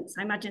respondents?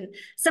 I imagine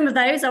some of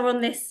those are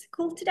on this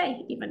call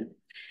today even.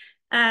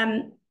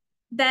 I'm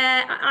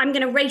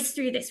going to race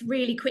through this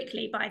really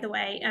quickly, by the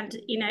way, and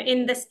you know,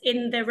 in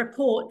the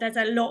report there's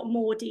a lot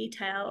more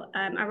detail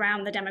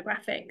around the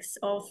demographics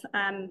of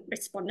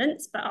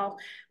respondents, but I'll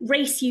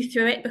race you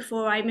through it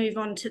before I move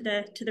on to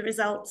the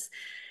results.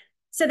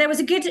 So there was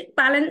a good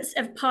balance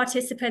of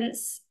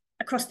participants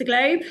across the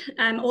globe,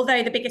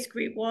 although the biggest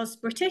group was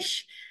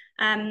British.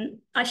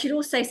 I should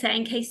also say,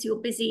 in case you're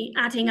busy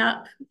adding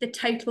up the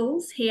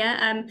totals here,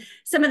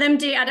 some of them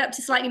do add up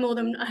to slightly more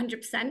than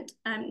 100%.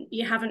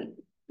 You haven't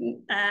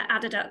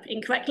added up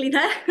incorrectly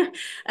there.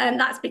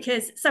 That's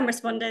because some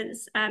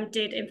respondents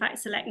did in fact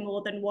select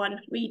more than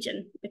one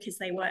region because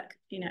they work,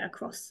 you know,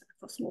 across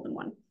more than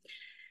one.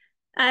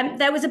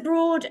 There was a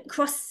broad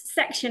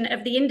cross-section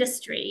of the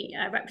industry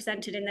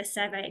represented in this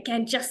survey,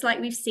 again, just like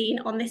we've seen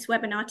on this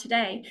webinar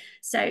today.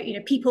 So, you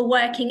know, people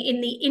working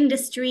in the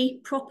industry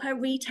proper,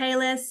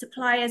 retailers,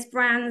 suppliers,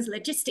 brands,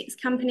 logistics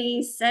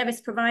companies, service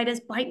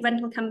providers, bike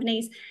rental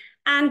companies,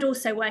 and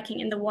also working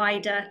in the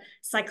wider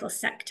cycle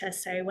sector.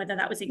 So whether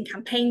that was in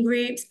campaign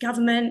groups,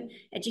 government,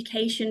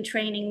 education,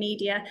 training,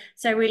 media.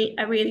 So really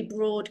a really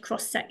broad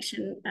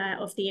cross-section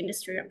of the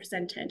industry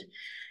represented.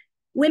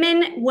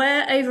 Women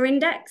were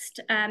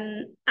over-indexed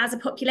as a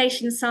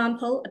population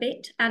sample a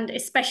bit, and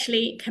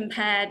especially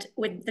compared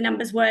with the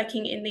numbers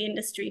working in the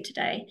industry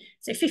today.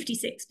 So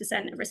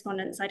 56% of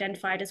respondents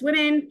identified as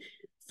women,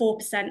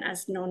 4%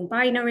 as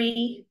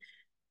non-binary.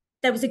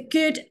 There was a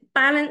good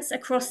balance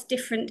across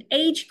different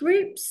age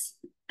groups,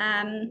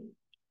 and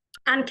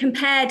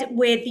compared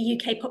with the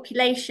UK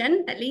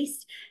population, at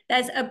least,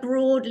 there's a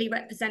broadly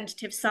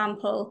representative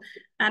sample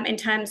in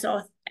terms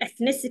of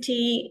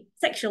ethnicity,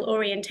 sexual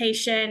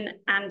orientation,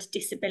 and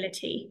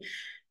disability.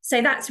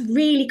 So that's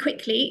really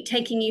quickly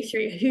taking you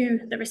through who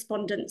the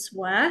respondents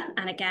were.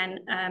 And again,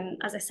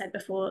 as I said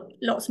before,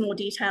 lots more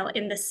detail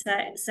in the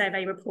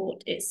survey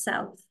report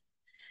itself.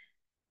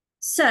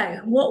 So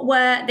what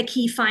were the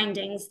key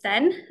findings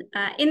then?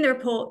 In the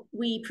report,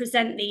 we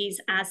present these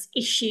as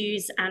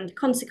issues and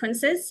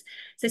consequences.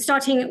 So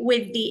starting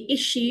with the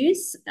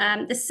issues,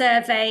 the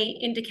survey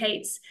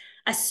indicates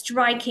a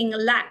striking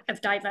lack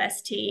of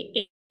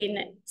diversity in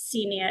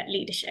senior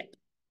leadership.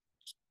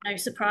 No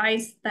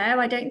surprise there,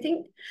 I don't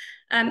think.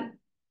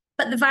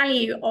 But the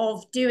value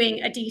of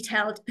doing a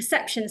detailed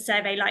perception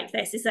survey like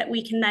this is that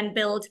we can then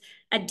build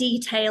a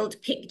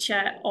detailed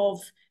picture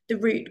of the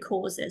root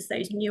causes,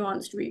 those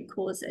nuanced root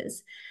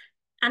causes.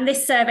 And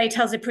this survey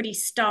tells a pretty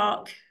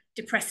stark,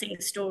 depressing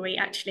story,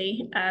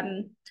 actually,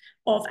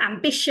 of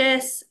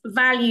ambitious,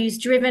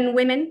 values-driven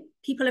women,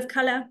 people of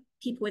colour,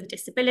 people with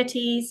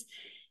disabilities,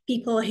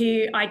 people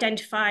who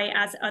identify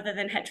as other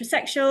than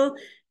heterosexual,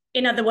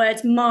 in other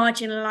words,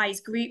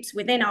 marginalised groups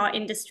within our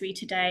industry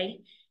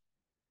today.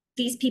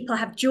 These people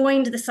have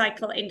joined the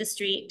cycle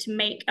industry to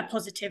make a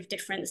positive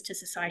difference to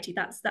society.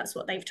 That's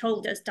what they've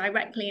told us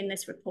directly in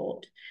this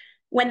report.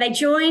 When they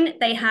join,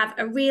 they have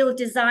a real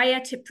desire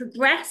to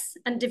progress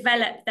and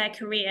develop their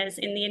careers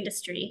in the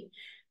industry.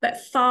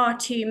 But far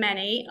too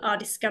many are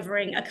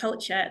discovering a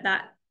culture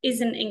that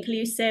isn't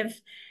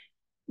inclusive,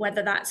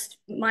 whether that's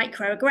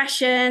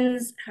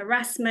microaggressions,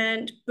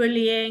 harassment,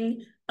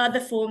 bullying, other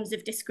forms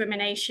of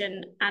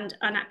discrimination, and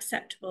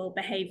unacceptable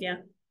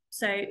behaviour.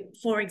 So,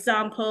 for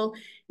example,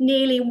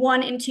 nearly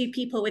 1 in 2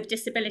 people with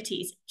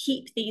disabilities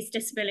keep these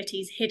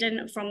disabilities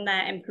hidden from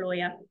their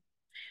employer.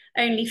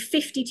 only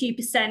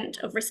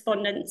 52% of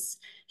respondents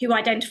who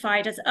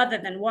identified as other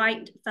than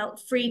white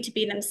felt free to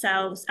be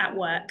themselves at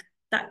work.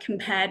 That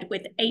compared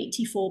with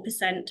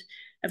 84%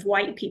 of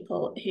white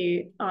people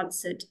who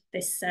answered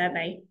this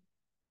survey.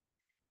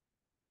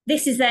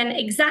 This is then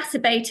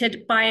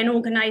exacerbated by an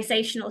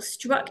organisational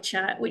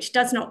structure which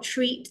does not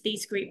treat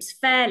these groups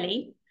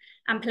fairly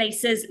and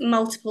places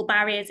multiple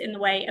barriers in the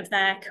way of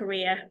their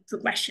career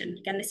progression.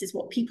 Again, this is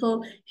what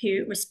people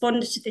who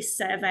responded to this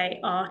survey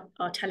are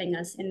telling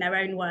us in their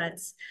own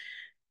words.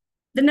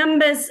 The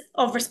numbers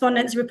of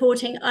respondents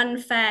reporting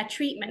unfair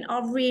treatment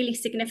are really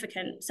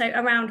significant. So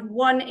around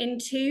 1 in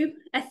 2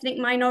 ethnic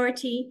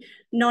minority,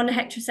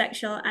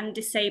 non-heterosexual and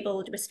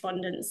disabled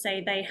respondents say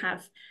they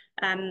have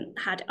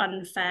had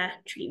unfair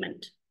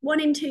treatment. 1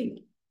 in 2,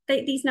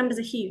 these numbers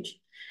are huge.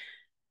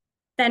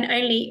 Then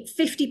only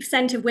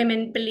 50% of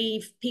women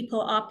believe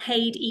people are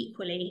paid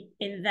equally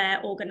in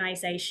their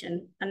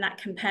organisation, and that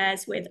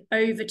compares with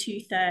over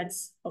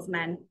 2/3 of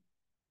men.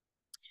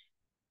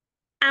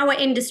 Our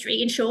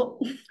industry, in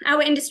short, our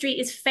industry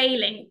is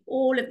failing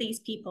all of these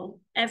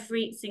people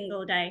every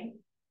single day.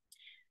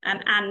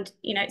 And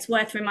it's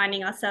worth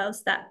reminding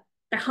ourselves that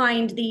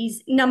behind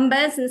these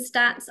numbers and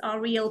stats are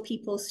real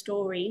people's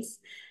stories.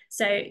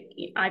 So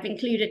I've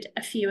included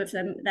a few of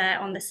them there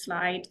on the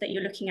slide that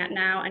you're looking at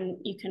now, and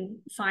you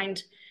can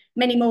find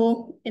many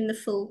more in the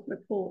full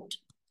report.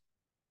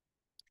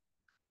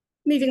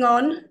 Moving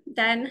on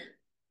then,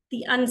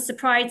 the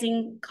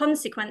unsurprising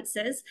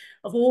consequences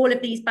of all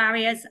of these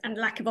barriers and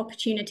lack of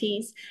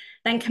opportunities,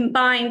 then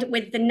combined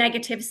with the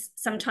negative,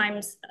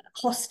 sometimes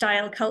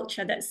hostile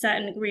culture that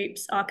certain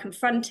groups are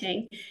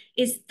confronting,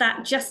 is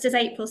that, just as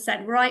April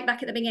said right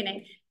back at the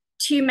beginning,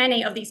 too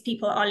many of these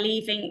people are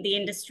leaving the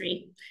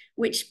industry,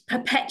 which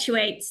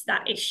perpetuates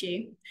that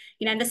issue.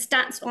 The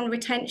stats on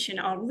retention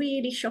are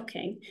really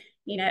shocking.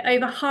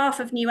 Over half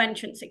of new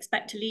entrants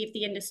expect to leave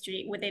the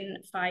industry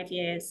within 5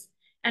 years.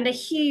 And a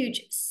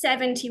huge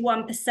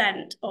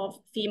 71%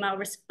 of female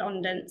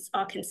respondents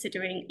are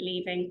considering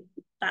leaving.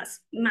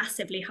 That's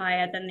massively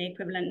higher than the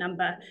equivalent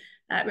number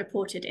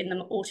reported in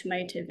the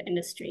automotive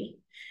industry.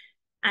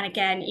 And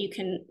again, you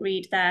can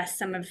read there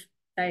some of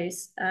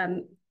those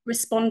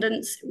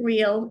respondents'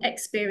 real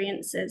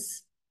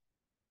experiences.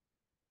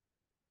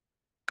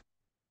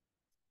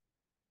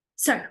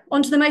 So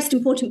on to the most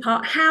important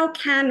part, how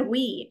can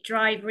we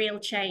drive real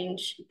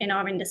change in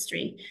our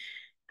industry?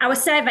 Our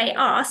survey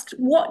asked,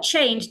 what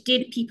change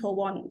did people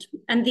want?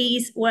 And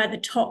these were the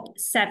top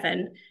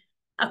 7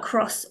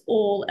 across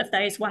all of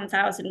those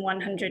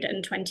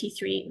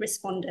 1,123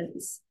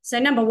 respondents. So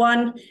number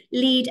 1,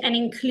 lead an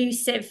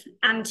inclusive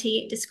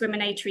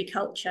anti-discriminatory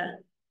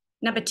culture.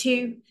 Number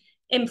 2,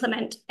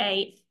 implement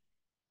a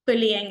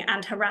bullying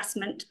and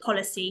harassment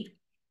policy.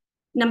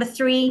 Number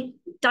 3,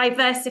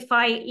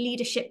 diversify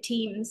leadership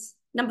teams.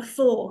 Number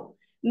 4,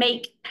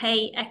 make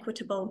pay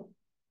equitable.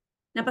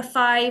 Number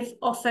 5,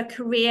 offer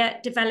career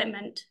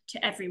development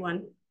to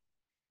everyone.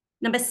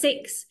 Number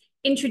 6,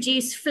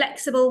 introduce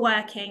flexible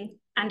working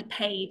and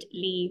paid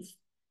leave.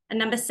 And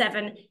number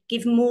 7,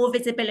 give more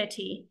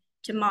visibility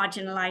to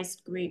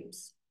marginalized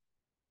groups.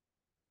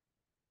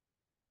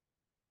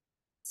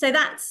 So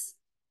that's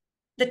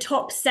the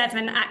top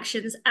 7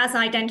 actions as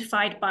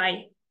identified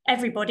by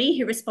everybody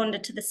who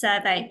responded to the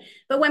survey.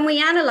 But when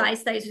we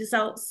analysed those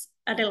results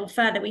a little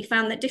further, we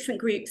found that different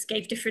groups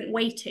gave different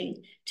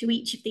weighting to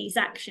each of these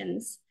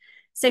actions.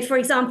 So for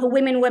example,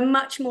 women were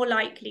much more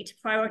likely to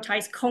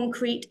prioritise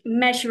concrete,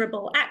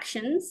 measurable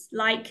actions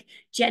like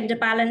gender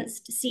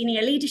balanced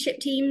senior leadership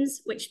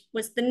teams, which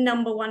was the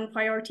 #1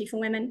 priority for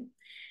women,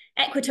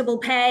 equitable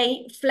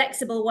pay,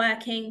 flexible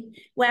working,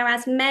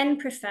 whereas men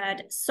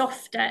preferred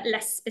softer,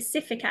 less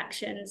specific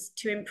actions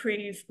to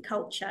improve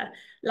culture,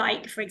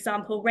 like, for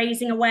example,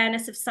 raising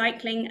awareness of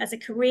cycling as a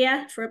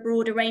career for a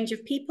broader range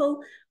of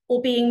people,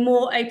 or being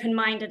more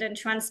open-minded and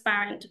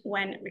transparent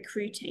when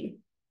recruiting.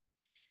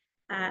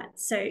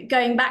 So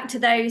going back to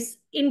those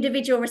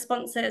individual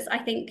responses, I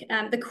think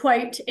the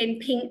quote in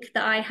pink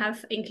that I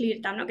have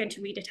included, I'm not going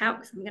to read it out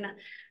because I'm going to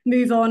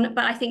move on,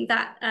 but I think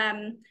that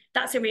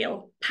that's a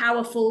real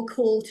powerful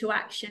call to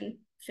action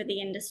for the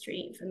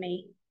industry for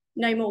me.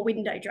 No more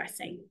window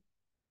dressing.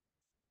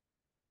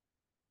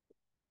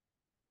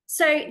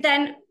 So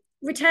then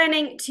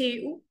returning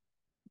to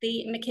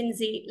the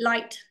McKinsey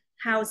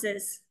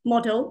Lighthouses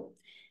model,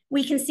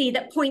 we can see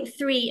that point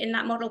 3 in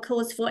that model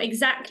calls for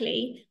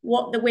exactly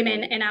what the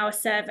women in our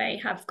survey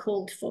have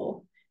called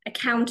for: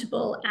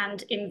 accountable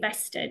and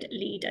invested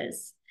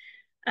leaders.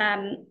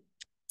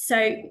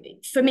 So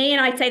for me,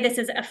 and I'd say this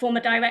as a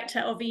former director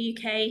of a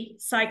UK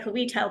cycle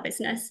retail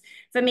business,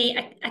 for me,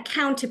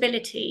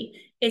 accountability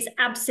is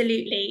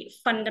absolutely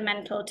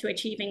fundamental to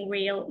achieving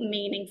real,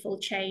 meaningful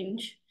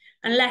change.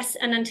 Unless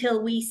and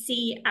until we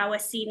see our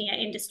senior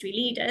industry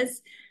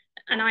leaders,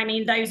 and I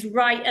mean those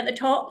right at the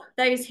top,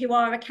 those who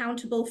are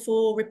accountable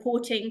for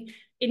reporting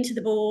into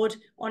the board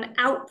on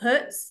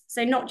outputs,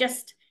 so not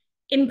just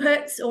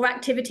inputs or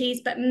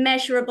activities, but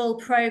measurable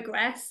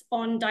progress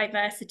on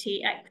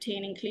diversity, equity,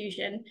 and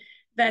inclusion,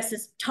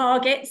 versus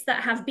targets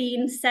that have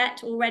been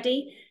set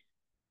already,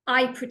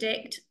 I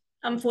predict,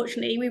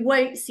 unfortunately, we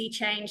won't see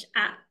change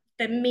at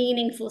the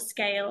meaningful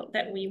scale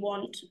that we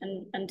want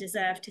and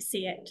deserve to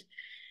see it.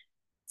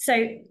 So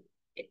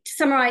to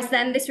summarize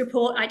then, this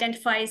report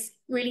identifies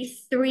really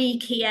 3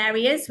 key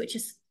areas, which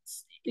is,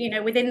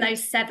 within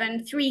those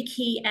 7, 3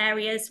 key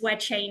areas where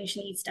change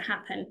needs to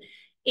happen.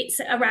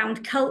 It's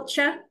around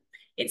culture,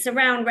 it's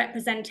around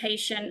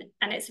representation,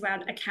 and it's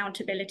around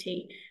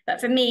accountability. But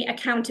for me,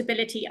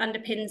 accountability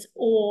underpins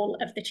all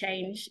of the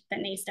change that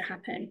needs to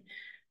happen,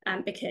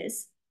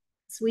 because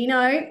as we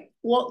know,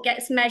 what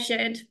gets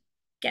measured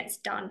gets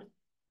done.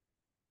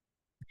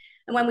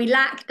 And when we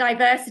lack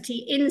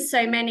diversity in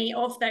so many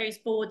of those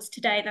boards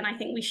today, then I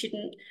think we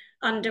shouldn't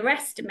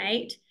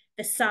underestimate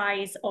the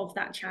size of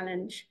that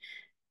challenge.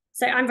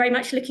 So I'm very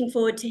much looking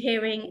forward to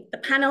hearing the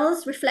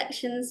panel's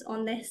reflections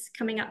on this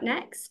coming up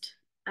next.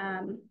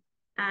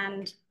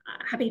 And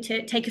happy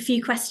to take a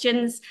few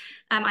questions.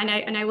 I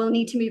know we'll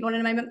need to move on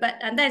in a moment, but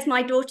there's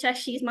my daughter.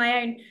 She's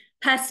my own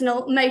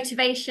personal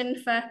motivation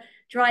for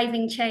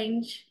driving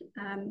change.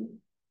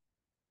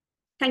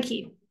 Thank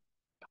you.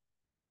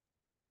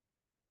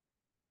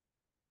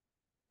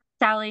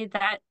 Sally,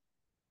 that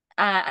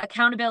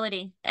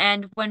accountability,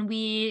 and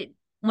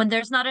when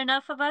there's not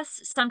enough of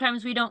us,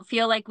 sometimes we don't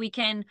feel like we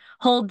can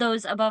hold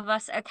those above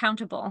us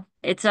accountable.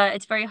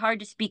 It's very hard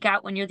to speak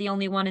out when you're the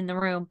only one in the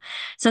room.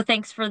 So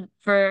thanks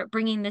for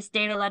bringing this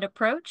data-led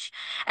approach.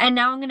 And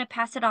now I'm going to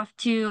pass it off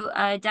to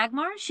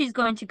Dagmar. She's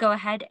going to go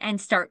ahead and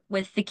start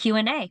with the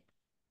Q&A.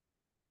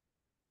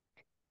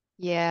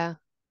 Yeah,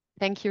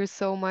 thank you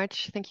so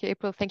much. Thank you,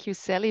 April. Thank you,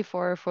 Sally,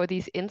 for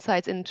these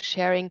insights into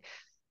sharing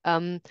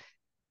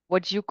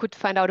what you could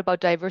find out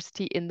about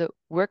diversity in the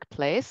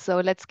workplace.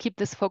 So let's keep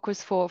this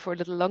focus for a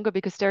little longer,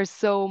 because there are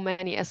so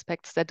many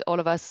aspects that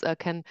all of us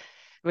can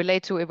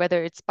relate to,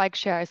 whether it's bike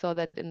share, I saw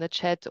that in the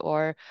chat,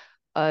 or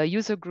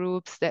user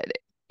groups, that,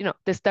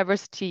 this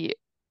diversity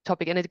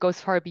topic, and it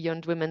goes far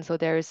beyond women. So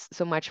there is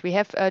so much. We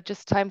have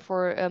just time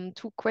for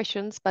 2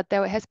 questions, but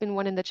there has been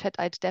one in the chat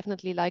I'd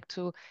definitely like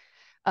to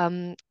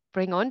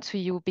bring on to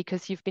you,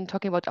 because you've been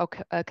talking about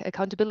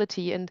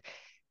accountability, and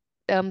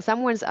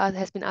someone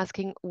has been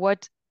asking,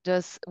 what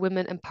does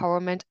women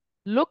empowerment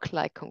look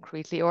like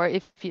concretely? Or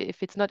if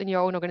it's not in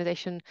your own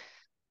organization,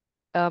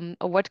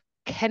 what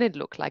can it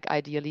look like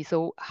ideally?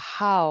 So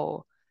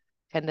how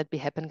can that be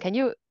happen? Can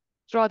you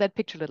draw that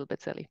picture a little bit,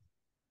 Sally?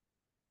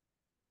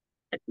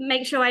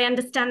 Make sure I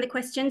understand the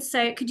question.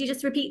 So could you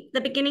just repeat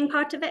the beginning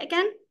part of it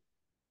again?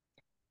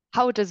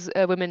 How does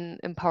women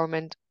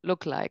empowerment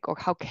look like, or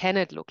how can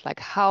it look like?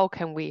 How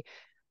can we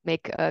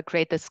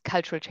create this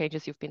cultural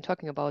changes you've been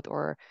talking about,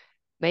 or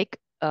make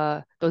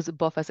those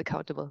above us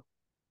accountable?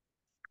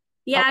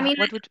 Yeah, I mean,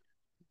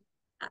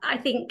 I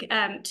think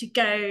to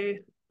go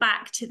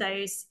back to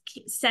those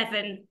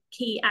 7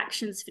 key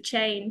actions for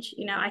change,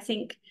 I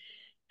think,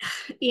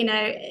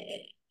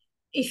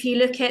 if you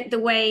look at the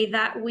way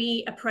that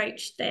we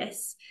approached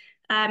this,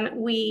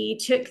 we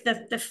took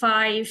the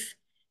 5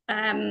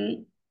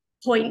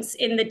 points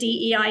in the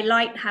DEI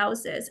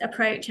lighthouses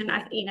approach, and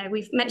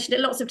we've mentioned it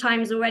lots of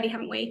times already,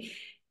 haven't we?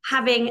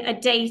 Having a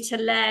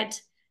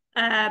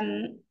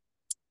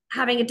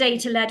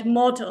data-led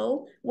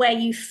model where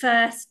you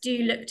first do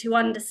look to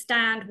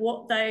understand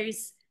what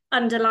those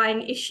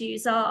underlying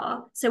issues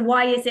are. So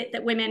why is it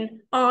that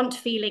women aren't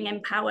feeling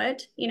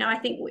empowered? I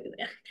think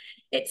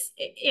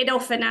it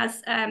often,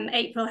 as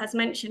April has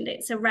mentioned,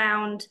 it's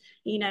around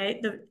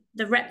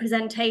the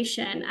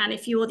representation, and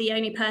if you're the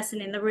only person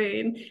in the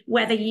room,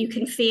 whether you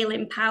can feel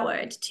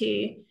empowered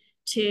to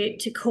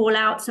call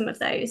out some of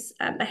those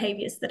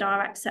behaviors that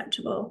are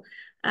acceptable.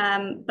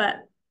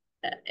 But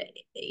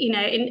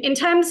in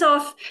terms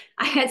of,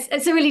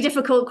 it's a really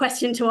difficult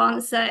question to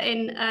answer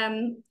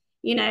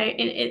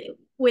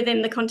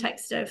within the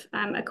context of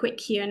a quick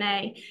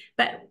Q&A.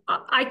 But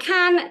I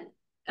can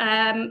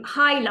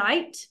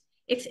highlight,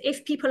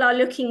 if people are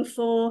looking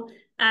for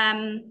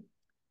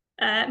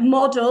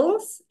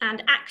models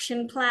and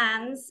action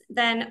plans,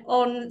 then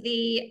on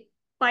the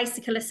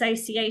Bicycle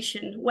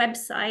Association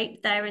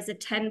website, there is a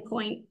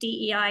 10-point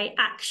DEI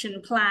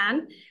action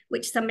plan,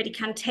 which somebody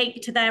can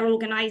take to their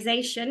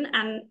organization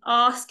and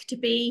ask to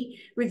be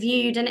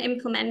reviewed and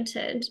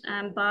implemented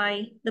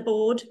by the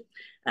board.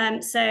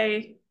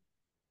 So,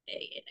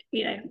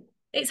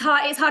 it's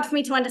hard for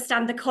me to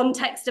understand the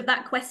context of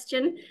that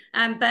question.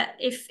 But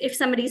if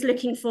somebody's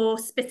looking for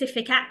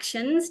specific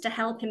actions to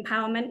help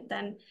empowerment,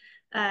 then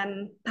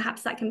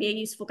perhaps that can be a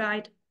useful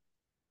guide.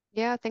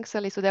 Yeah, thanks,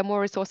 Sally. So there are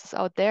more resources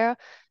out there,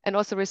 and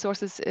also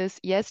resources is,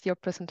 yes, your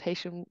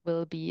presentation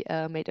will be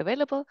made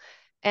available,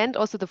 and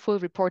also the full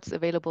reports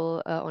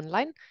available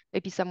online.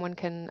 Maybe someone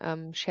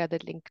can share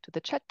the link to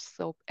the chat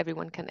so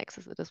everyone can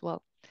access it as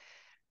well.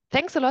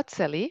 Thanks a lot,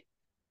 Sally.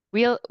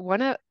 We'll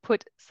want to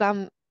put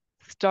some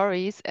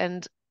stories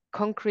and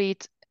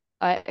concrete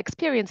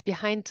experience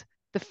behind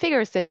the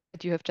figures that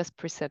you have just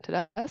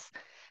presented us.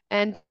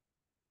 And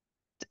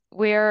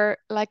we're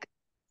like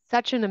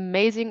such an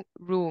amazing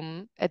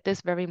room at this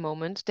very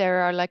moment.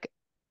 There are like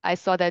I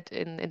saw that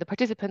in the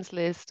participants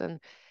list, and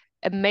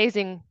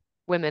amazing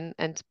women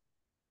and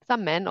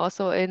some men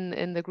also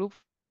in the group.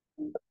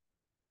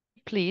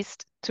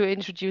 Pleased to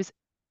introduce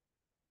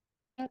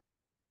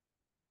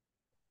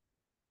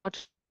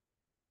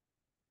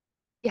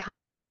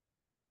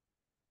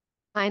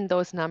behind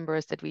those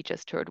numbers that we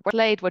just heard.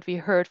 What we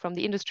heard from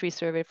the industry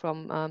survey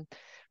from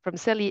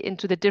Sally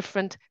into the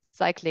different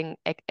cycling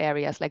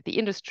areas, like the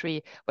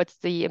industry, what's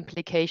the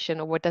implication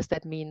or what does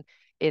that mean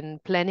in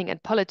planning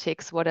and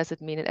politics? What does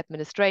it mean in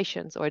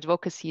administrations or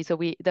advocacy? So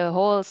the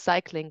whole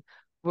cycling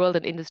world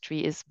and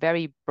industry is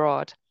very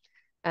broad.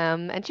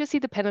 And you see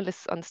the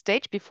panelists on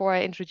stage. Before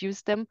I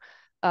introduce them,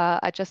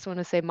 I just want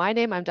to say my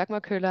name. I'm Dagmar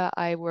Köhler.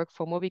 I work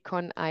for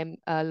Mobycon. I'm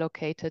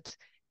located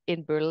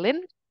in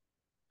Berlin.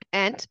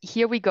 And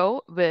here we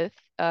go with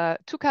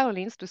two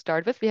Carolines to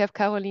start with. We have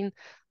Caroline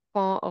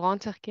van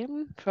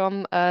Rontergem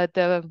from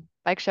the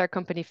bike share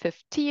company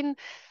 15.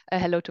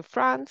 Hello to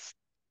France.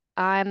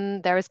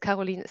 There is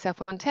Caroline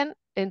Serfontaine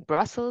in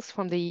Brussels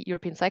from the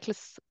European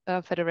Cyclists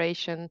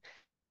Federation.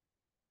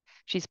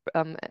 She's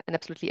an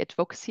absolutely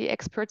advocacy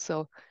expert,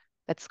 so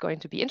that's going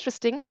to be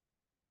interesting.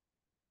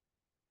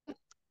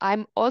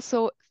 I'm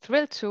also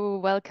thrilled to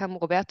welcome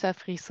Roberta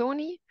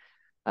Frisoni,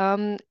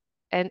 an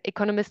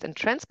economist and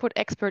transport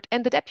expert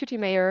and the deputy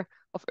mayor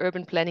of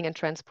urban planning and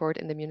transport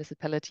in the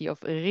municipality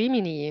of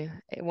Rimini,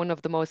 one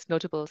of the most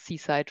notable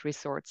seaside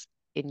resorts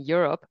in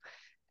Europe,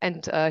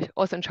 and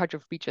also in charge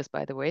of beaches,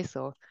 by the way.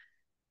 So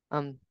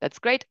that's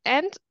great.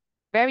 And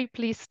very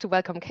pleased to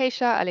welcome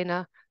Keisha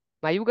Alena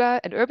Mayuga,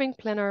 an urban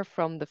planner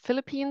from the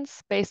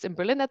Philippines, based in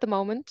Berlin at the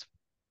moment.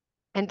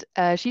 And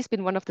she's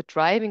been one of the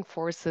driving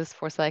forces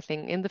for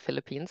cycling in the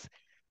Philippines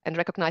and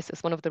recognized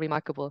as one of the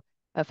remarkable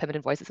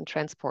feminine voices in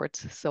transport.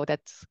 So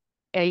that's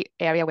an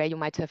area where you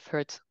might have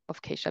heard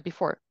of Keisha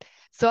before.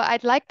 So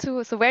I'd like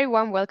to, so very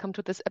warm welcome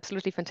to this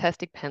absolutely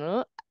fantastic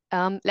panel.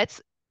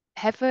 Let's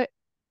have a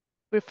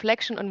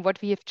reflection on what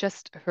we have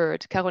just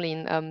heard.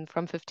 Caroline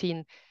from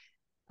 15.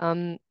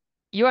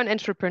 You're an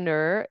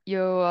entrepreneur,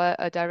 you're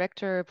a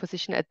director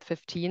position at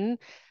 15.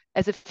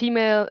 As a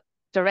female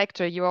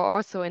director, you are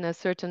also in a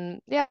certain,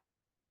 a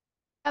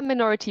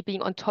minority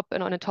being on top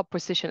and on a top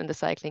position in the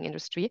cycling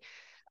industry.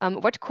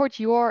 What caught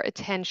your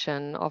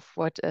attention of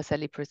what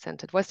Sally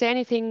presented? Was there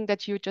anything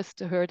that you just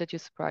heard that you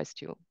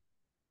surprised you?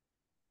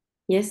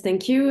 Yes,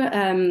 thank you.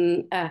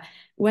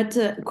 What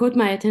caught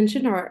my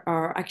attention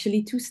are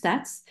actually two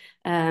stats.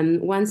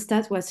 One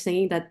stat was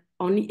saying that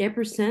only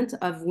 8%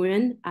 of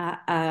women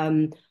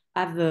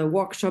have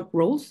workshop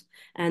roles,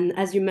 and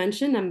as you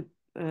mentioned, I'm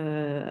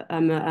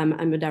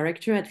a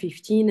director at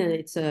 15.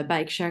 It's a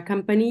bike share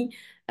company,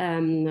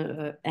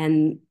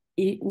 and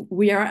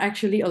we are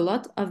actually a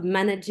lot of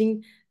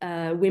managing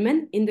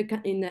women in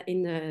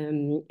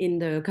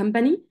the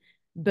company,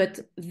 but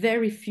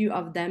very few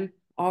of them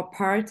are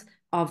part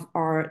of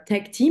our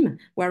tech team,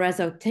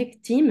 whereas our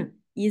tech team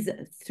is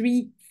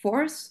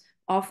 3/4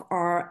 of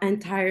our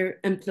entire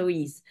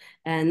employees.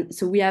 And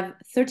so we have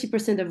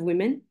 30% of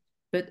women,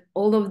 but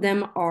all of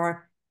them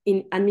are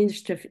in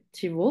administrative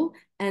role,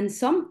 and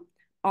some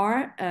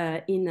are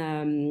in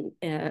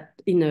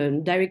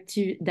a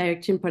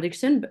directing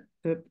production.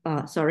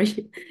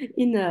 Sorry,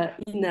 in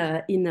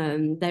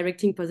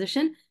directing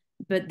position,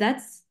 but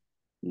that's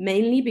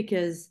mainly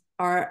because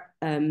our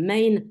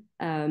main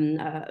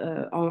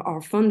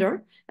our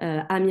founder,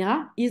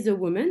 Amira, is a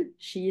woman.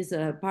 She is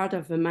a part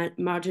of a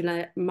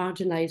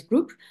marginalized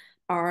group.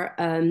 Our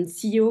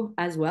CEO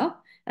as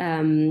well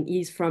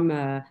is from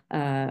a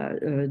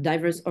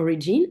diverse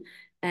origin,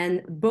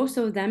 and both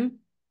of them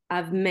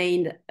have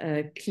made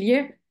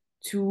clear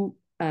to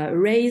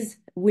raise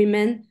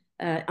women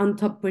on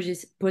top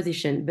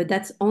position. But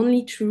that's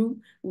only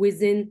true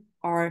within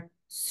our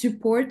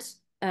support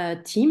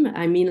team.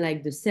 I mean,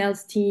 like the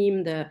sales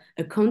team, the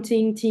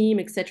accounting team,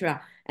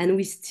 etc. And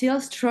we still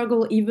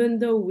struggle, even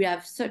though we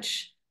have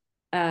such,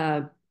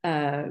 I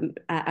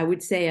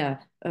would say, a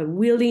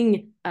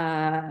willing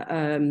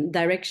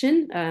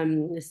direction,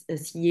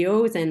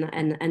 CEOs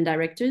and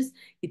directors.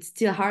 It's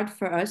still hard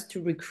for us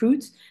to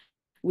recruit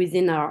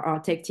within our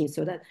tech team.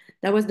 So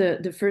that was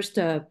the first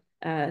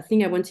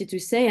thing I wanted to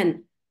say.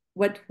 And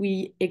what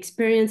we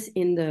experience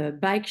in the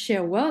bike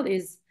share world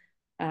is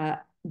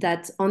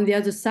that on the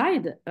other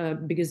side,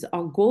 because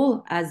our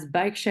goal as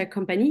bike share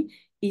company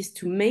is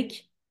to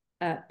make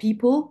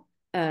people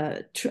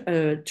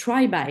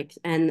try bikes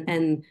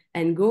and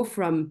go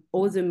from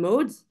other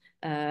modes,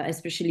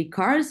 especially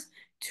cars,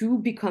 to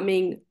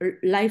becoming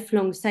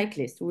lifelong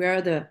cyclists. We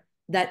are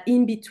that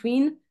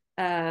in-between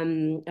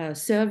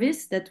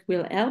service that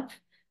will help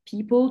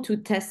people to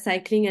test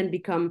cycling and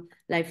become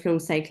lifelong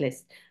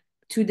cyclists.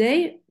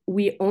 Today,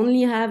 we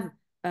only have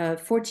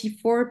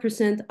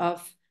 44%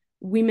 of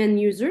women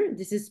user.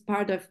 This is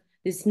part of,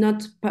 it's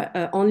not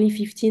only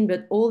 15,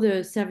 but all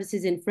the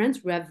services in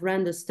France. We have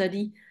run a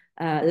study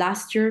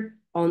last year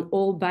on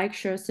all bike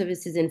share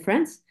services in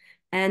France.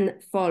 And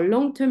for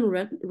long-term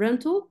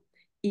rental,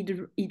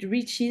 it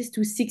reaches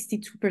to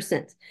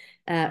 62%.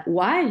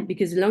 Why?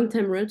 Because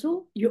long-term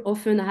rental, you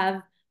often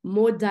have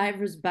more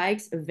diverse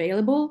bikes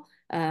available,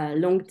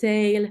 long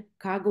tail,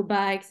 cargo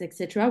bikes,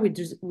 etc.,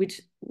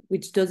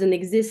 which doesn't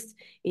exist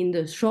in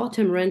the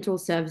short-term rental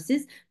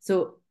services.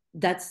 So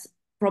that's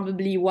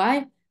probably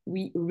why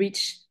we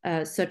reach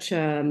such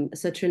a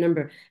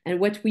number. And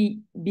what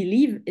we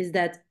believe is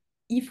that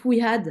if we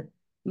had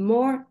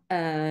more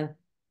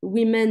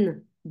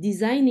women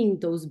designing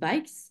those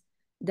bikes,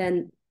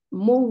 then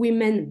more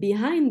women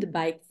behind the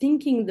bike,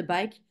 thinking the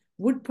bike,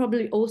 would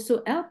probably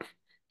also help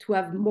to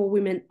have more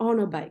women on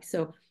a bike.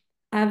 So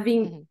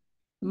having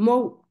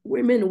more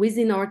women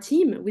within our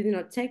team, within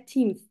our tech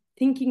team,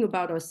 thinking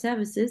about our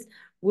services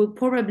will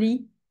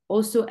probably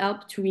also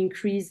help to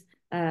increase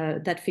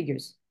that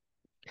figures.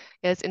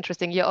 Yeah, it's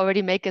interesting. You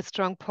already make a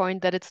strong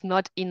point that it's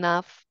not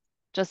enough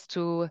just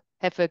to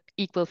have an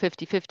equal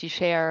 50-50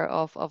 share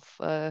of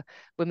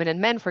women and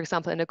men, for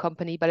example, in a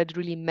company, but it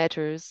really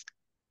matters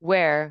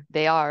where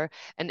they are.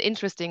 And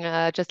interesting,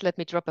 just let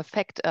me drop a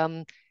fact.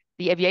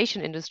 The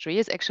aviation industry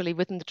is actually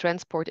within the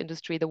transport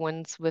industry, the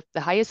ones with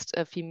the highest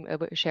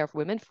share of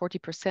women,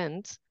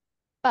 40%.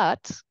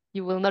 But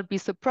you will not be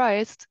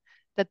surprised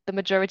that the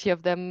majority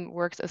of them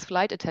works as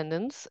flight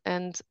attendants.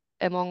 And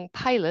among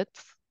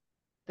pilots,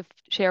 the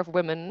share of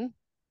women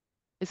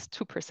is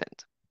 2%.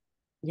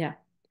 Yeah.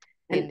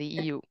 In the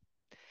EU.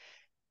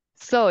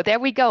 So there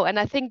we go. And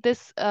I think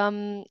this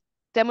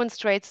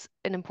demonstrates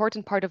an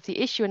important part of the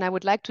issue. And I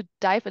would like to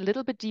dive a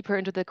little bit deeper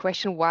into the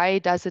question, why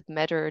does it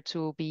matter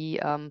to be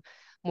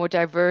more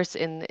diverse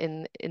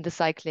in the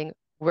cycling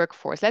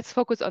workforce? Let's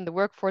focus on the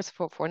workforce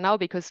for now,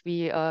 because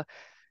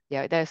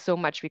there's so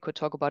much we could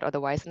talk about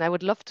otherwise. And I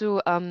would love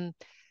to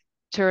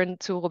turn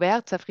to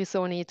Roberta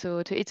Frisoni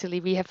to Italy.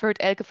 We have heard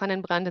Elke van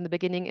den Brandt in the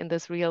beginning in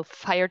this real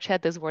fire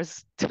chat. This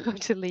was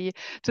totally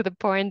to the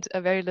point,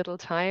 a very little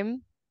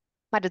time.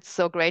 But it's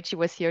so great she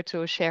was here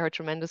to share her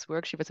tremendous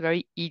work. She was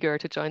very eager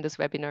to join this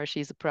webinar.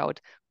 She's a proud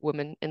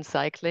woman in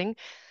cycling.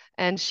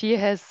 And she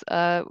has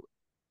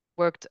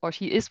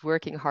she is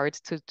working hard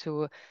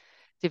to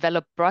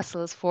develop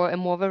Brussels for a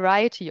more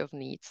variety of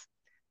needs.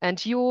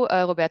 And you,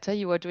 Roberta,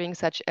 you are doing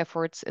such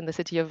efforts in the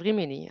city of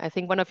Rimini. I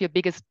think one of your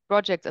biggest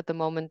projects at the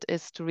moment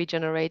is to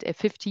regenerate a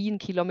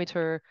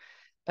 15-kilometer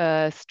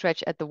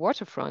stretch at the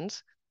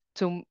waterfront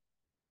to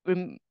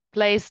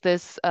replace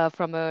this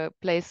from a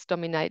place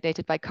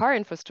dominated by car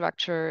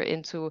infrastructure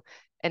into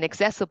an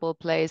accessible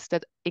place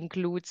that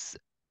includes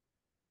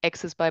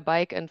access by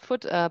bike and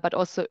foot, but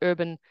also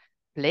urban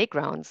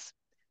playgrounds.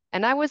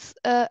 And I was,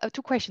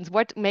 2 questions.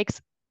 What makes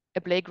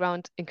a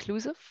playground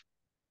inclusive?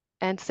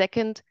 And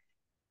second,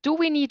 do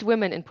we need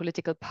women in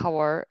political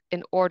power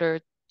in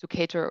order to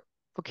cater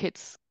for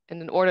kids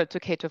and in order to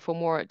cater for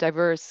more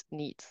diverse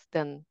needs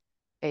than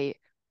a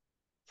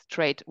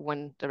straight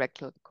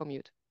one-directional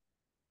commute?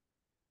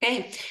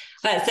 Okay,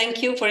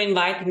 thank you for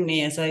inviting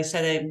me. As I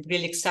said, I'm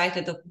really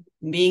excited of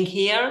being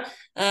here.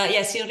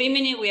 Yes, in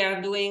Rimini, we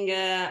are doing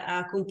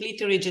a complete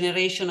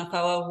regeneration of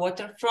our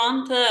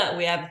waterfront.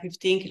 We have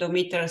 15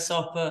 kilometers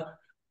of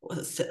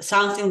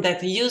something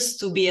that used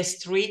to be a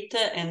street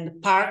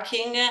and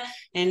parking,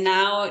 and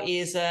now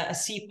is a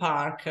sea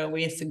park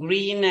with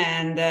green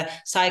and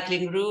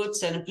cycling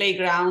routes and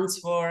playgrounds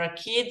for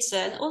kids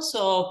and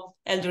also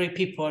elderly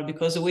people,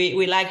 because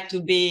we like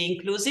to be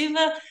inclusive.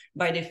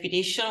 By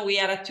definition,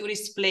 we are a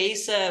tourist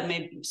place.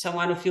 Maybe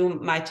someone of you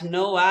might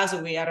know us.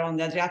 We are on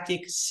the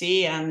Adriatic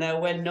Sea and a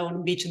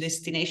well-known beach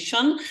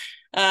destination.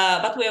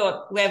 But we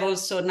have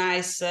also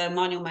nice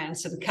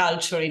monuments and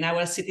culture in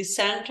our city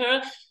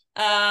center.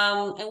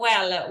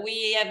 Well,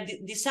 we have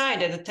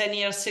decided 10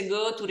 years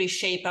ago to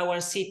reshape our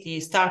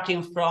city,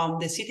 starting from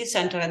the city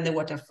center and the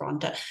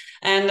waterfront.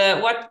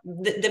 And what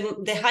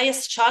the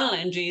highest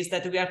challenge is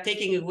that we are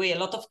taking away a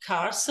lot of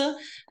cars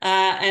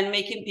and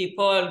making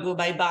people go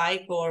by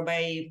bike or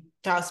by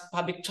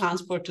public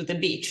transport to the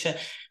beach.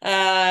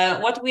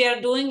 What we are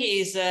doing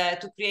is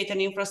to create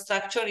an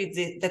infrastructure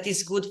that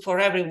is good for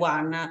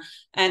everyone.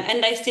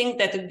 And I think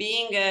that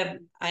being,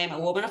 I am a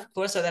woman, of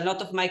course, and a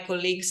lot of my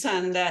colleagues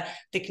and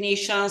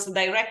technicians,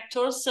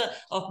 directors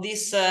of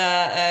this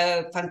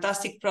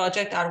fantastic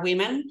project are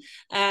women.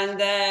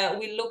 And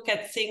we look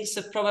at things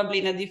probably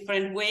in a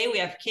different way. We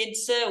have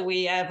kids,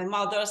 we have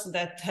mothers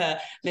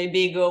that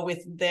maybe go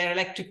with their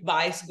electric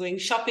bikes going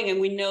shopping,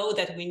 and we know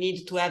that we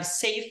need to have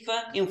safe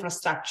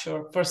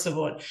infrastructure, first of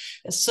all.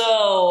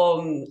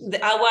 So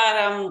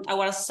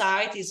our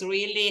site is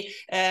really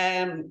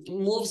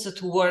moves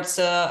towards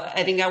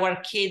having our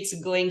kids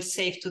going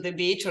safe to the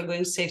beach or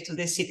going safe to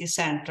the city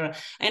center.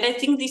 And I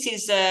think this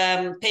is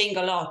paying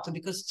a lot,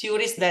 because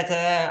tourists that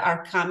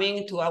are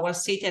coming to our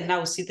city and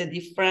now see the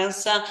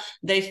difference,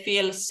 they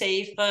feel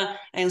safe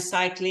and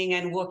cycling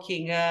and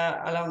walking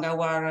along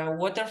our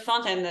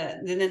waterfront. And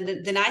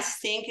the nice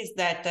thing is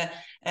that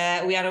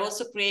we are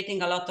also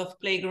creating a lot of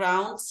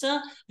playgrounds,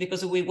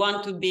 because we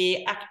want to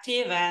be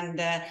active and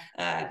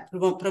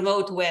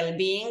promote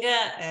well-being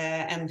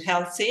and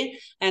healthy.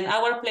 And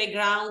our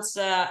playgrounds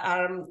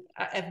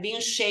have been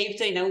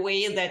shaped in a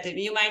way that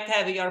you might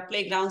have your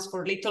playgrounds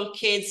for little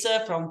kids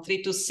from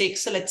 3 to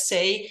 6, let's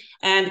say,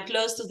 And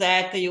close to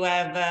that, you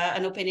have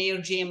an open air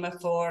gym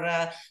for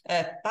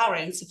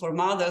parents, for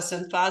mothers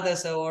and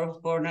fathers, or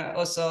for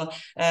also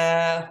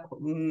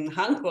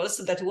uncles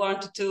that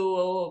want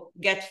to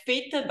get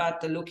fit,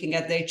 but looking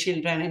at their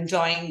children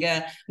enjoying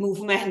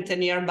movement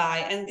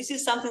nearby. And this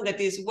is something that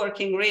is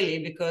working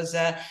really, because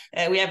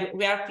we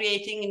are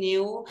creating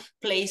new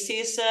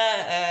places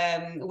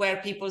where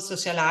people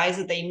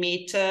socialize, they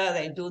meet,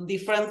 they do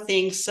different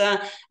things,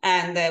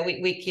 and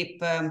we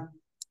keep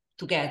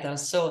together.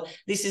 So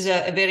this is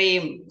a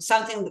very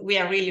something we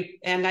are really,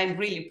 and I'm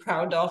really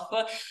proud of.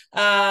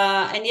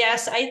 And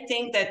yes, I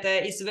think that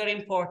it's very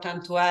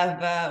important to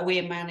have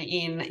women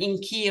in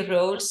key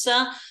roles.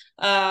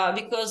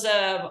 Because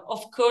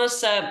of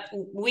course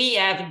we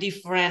have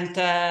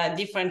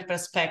different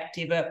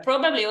perspective.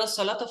 Probably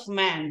also a lot of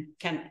men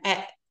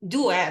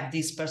do have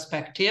this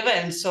perspective,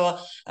 and so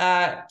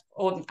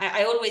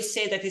I always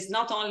say that it's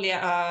not only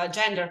a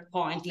gender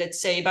point,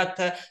 let's say,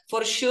 but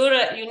for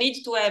sure you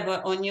need to have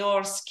on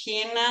your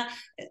skin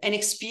an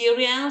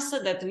experience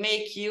that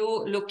make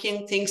you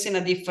looking things in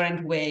a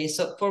different way.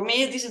 So for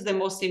me, this is the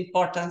most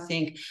important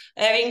thing.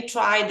 Having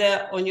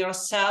tried on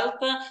yourself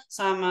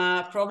some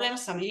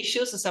problems, some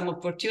issues, some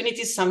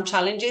opportunities, some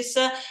challenges,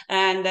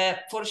 and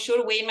for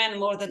sure women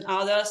more than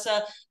others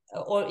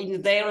or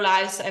in their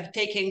lives have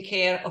taken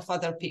care of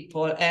other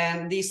people,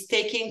 and this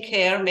taking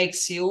care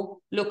makes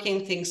you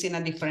looking things in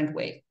a different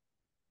way.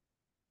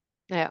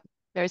 Yeah,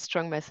 very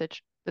strong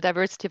message. The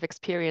diversity of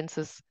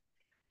experiences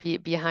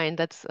behind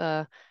that's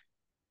a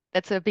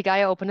big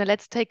eye opener.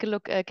 Let's take a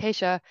look,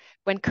 Keisha.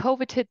 When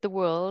COVID hit the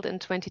world in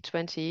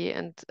 2020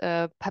 and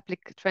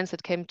public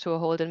transit came to a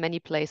halt in many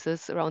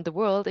places around the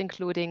world,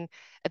 including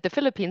at the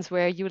Philippines,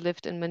 where you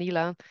lived in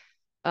Manila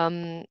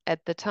at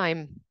the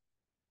time.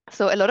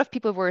 So a lot of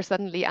people were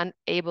suddenly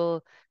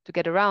unable to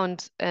get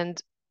around,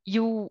 and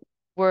you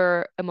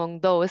were among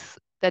those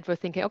that were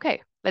thinking,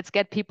 okay, let's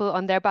get people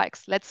on their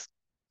bikes. Let's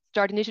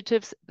start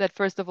initiatives that,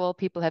 first of all,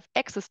 people have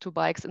access to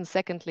bikes, and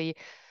secondly,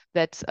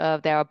 that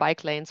there are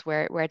bike lanes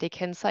where they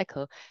can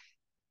cycle.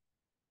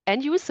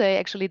 And you say,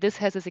 actually, this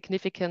has a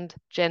significant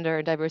gender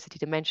and diversity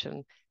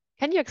dimension.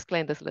 Can you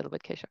explain this a little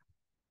bit, Keisha?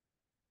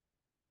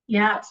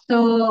 Yeah, so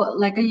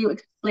like you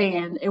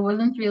explained, it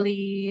wasn't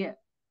really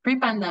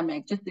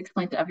pre-pandemic, just to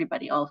explain to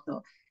everybody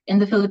also. In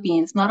the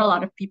Philippines, not a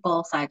lot of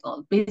people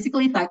cycled.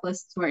 Basically,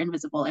 cyclists were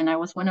invisible, and I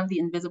was one of the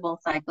invisible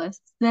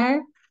cyclists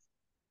there.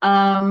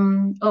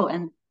 Oh,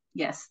 and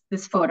yes,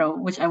 this photo,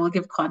 which I will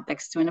give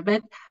context to in a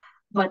bit.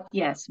 But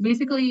yes,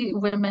 basically,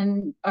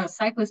 women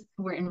cyclists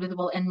were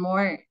invisible, and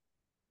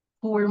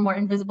who were more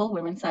invisible,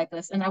 women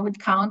cyclists. And I would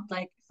count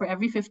like for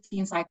every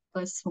 15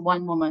 cyclists,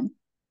 one woman.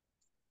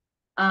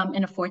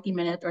 In a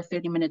 40-minute or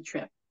 30-minute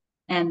trip.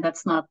 And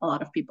that's not a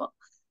lot of people.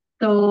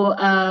 So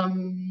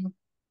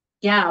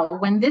yeah,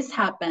 when this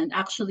happened,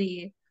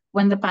 actually,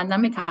 when the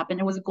pandemic happened,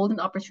 it was a golden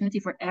opportunity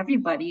for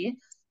everybody,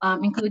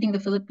 including the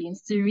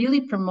Philippines, to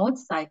really promote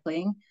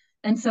cycling.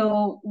 And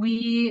so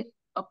we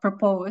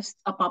proposed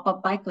a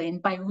pop-up bike lane.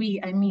 By we,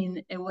 I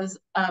mean, it was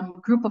a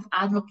group of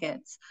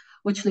advocates,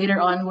 which later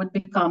on would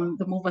become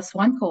the Move Us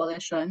One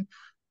Coalition,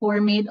 who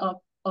were made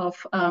up of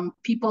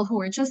people who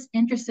were just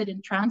interested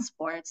in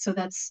transport. So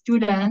that's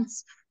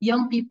students,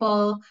 young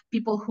people,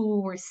 people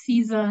who were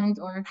seasoned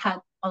or had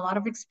a lot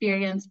of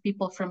experience,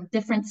 people from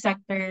different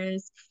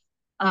sectors.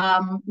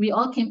 We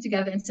all came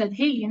together and said,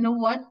 hey, you know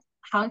what?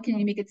 How can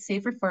we make it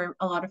safer for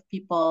a lot of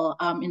people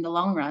in the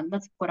long run?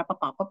 Let's put up a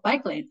pop-up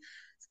bike lane.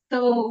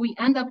 So we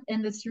end up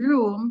in this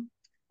room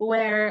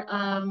where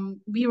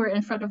we were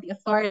in front of the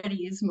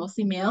authorities,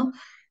 mostly male,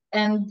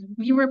 and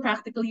we were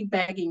practically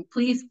begging,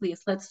 please,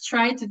 let's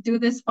try to do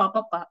this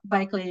pop-up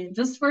bike lane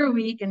just for a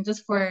week and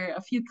just for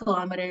a few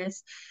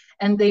kilometers.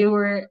 And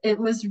it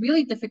was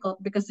really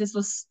difficult because this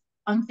was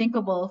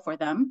unthinkable for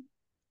them.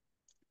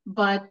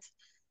 But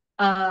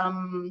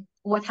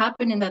what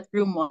happened in that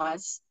room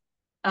was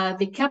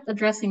they kept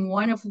addressing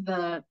one of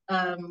the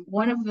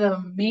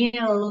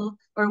male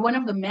or one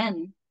of the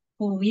men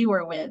who we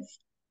were with.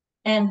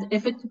 And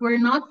if it were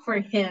not for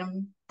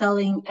him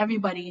telling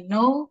everybody,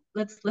 no,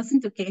 let's listen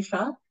to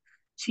Keisha.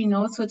 She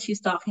knows what she's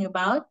talking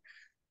about.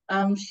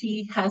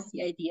 She has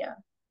the idea.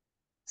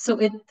 So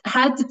it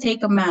had to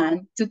take a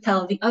man to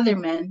tell the other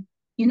men,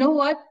 you know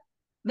what?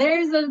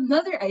 There's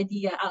another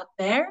idea out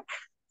there,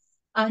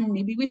 and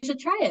maybe we should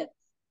try it.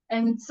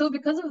 And so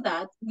because of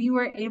that, we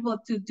were able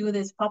to do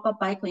this pop-up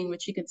bike lane,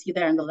 which you can see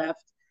there on the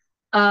left,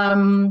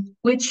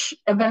 which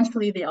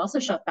eventually they also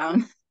shut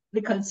down.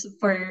 Because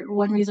for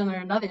one reason or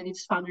another, they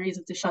just found a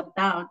reason to shut it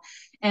down.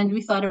 And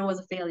we thought it was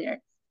a failure.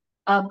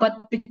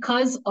 But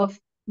because of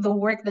the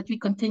work that we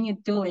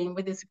continued doing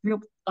with this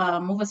group,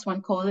 Move Us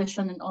One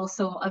Coalition, and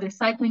also other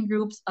cycling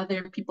groups,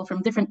 other people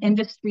from different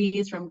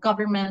industries, from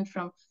government,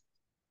 from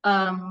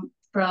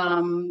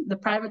the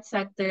private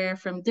sector,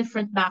 from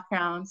different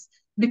backgrounds,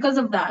 because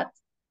of that,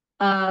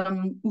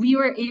 we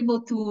were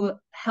able to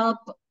help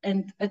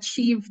and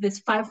achieve this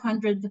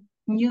 500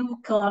 new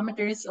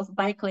kilometers of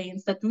bike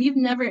lanes that we've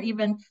never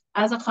even,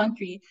 as a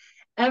country,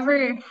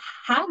 ever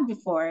had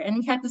before, and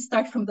we had to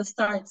start from the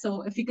start.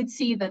 So if you could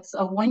see, that's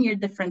a 1-year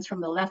difference from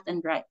the left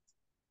and right.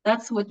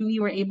 That's what we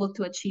were able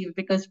to achieve,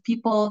 because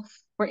people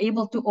were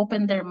able to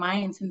open their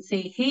minds and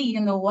say, hey,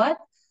 you know what?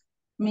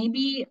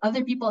 Maybe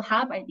other people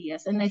have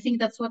ideas. And I think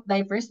that's what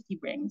diversity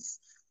brings.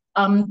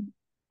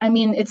 I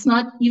mean, it's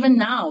not even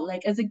now,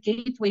 like as a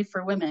gateway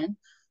for women,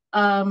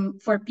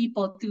 for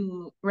people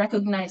to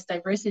recognize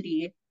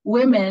diversity.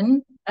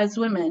 Women, as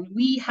women,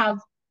 we have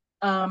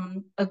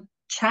a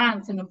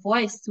chance and a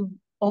voice to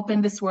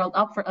open this world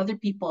up for other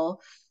people.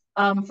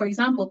 For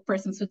example,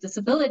 persons with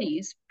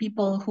disabilities,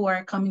 people who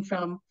are coming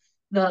from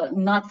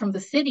not from the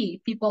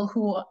city, people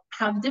who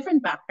have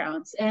different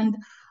backgrounds. And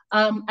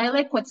I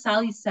like what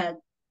Sally said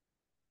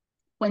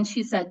when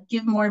she said,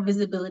 give more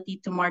visibility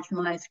to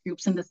marginalized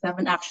groups in the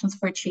 7 actions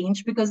for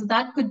change, because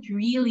that could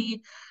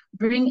really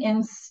bring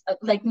in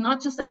like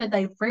not just a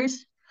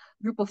diverse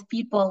group of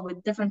people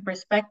with different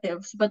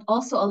perspectives, but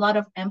also a lot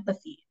of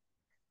empathy.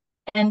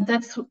 And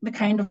that's the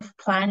kind of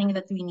planning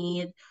that we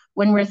need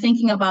when we're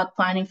thinking about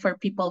planning for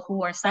people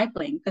who are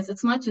cycling, because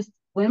it's not just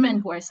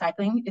women who are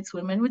cycling, it's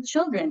women with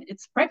children,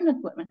 it's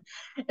pregnant women,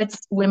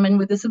 it's women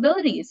with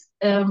disabilities,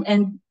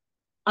 and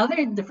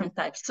other different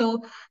types.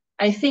 So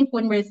I think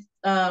when we're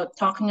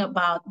talking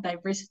about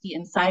diversity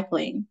in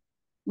cycling,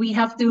 we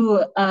have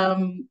to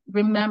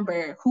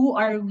remember who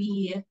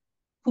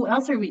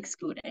else are we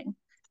excluding?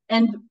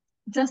 And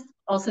just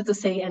also to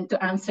say, and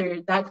to answer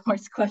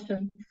Dagmar's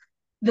question,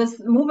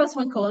 this Move as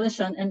One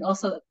coalition and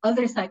also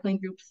other cycling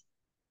groups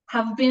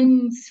have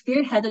been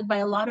spearheaded by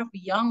a lot of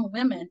young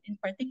women in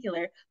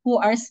particular who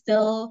are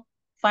still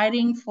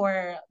fighting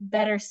for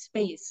better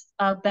space,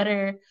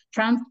 better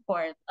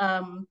transport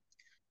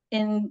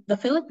in the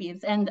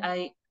Philippines. And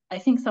I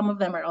think some of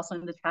them are also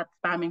in the chat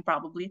spamming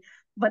probably,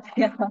 but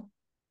yeah.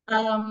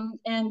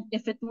 And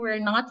if it were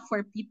not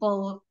for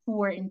people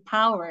who are in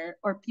power,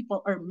 or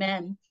people or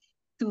men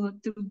to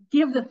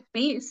give the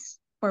space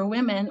for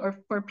women or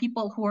for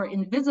people who are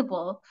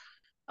invisible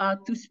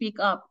to speak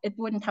up, it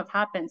wouldn't have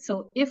happened.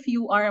 So if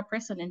you are a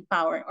person in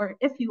power, or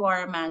if you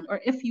are a man, or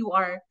if you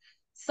are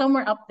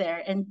somewhere up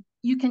there and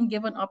you can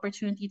give an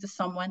opportunity to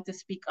someone to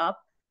speak up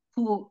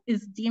who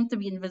is deemed to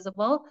be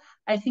invisible,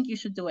 I think you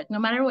should do it. No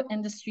matter what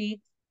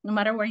industry, no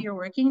matter where you're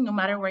working, no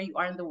matter where you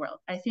are in the world.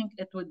 I think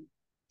it would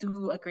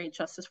do a great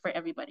justice for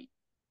everybody.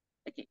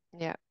 Okay.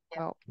 Yeah.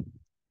 Wow.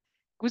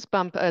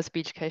 Goosebump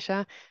speech,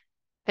 Keisha.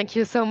 Thank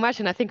you so much.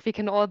 And I think we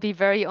can all be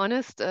very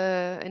honest.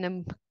 In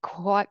a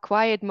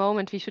quiet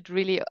moment, we should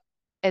really,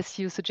 as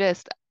you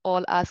suggest,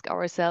 all ask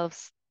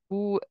ourselves,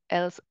 who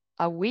else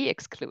are we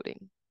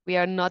excluding? We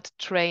are not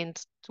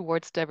trained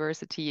towards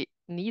diversity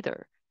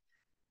neither.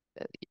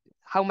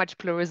 How much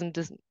pluralism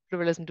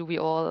do we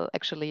all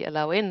actually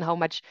allow in? How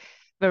much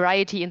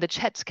variety in the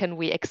chat can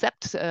we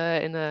accept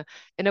in a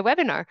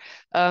webinar?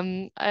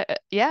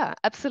 Yeah,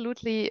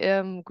 absolutely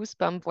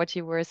goosebump what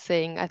you were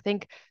saying. I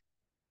think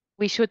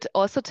we should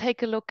also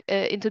take a look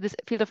into this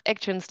field of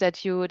actions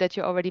that you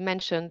already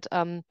mentioned.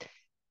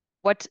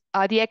 What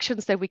are the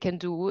actions that we can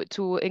do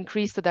to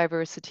increase the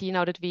diversity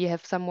now that we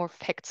have some more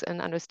facts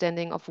and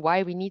understanding of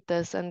why we need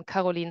this? And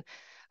Caroline,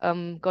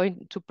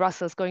 going to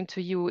Brussels, going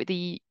to you,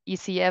 the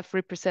ECF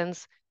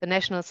represents the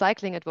national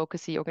cycling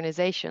advocacy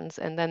organizations,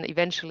 and then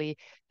eventually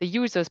the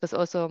users, but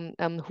also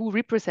who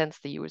represents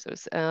the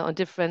users on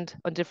different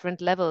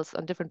levels,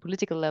 on different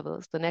political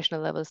levels, the national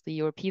levels, the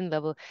European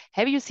level.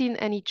 Have you seen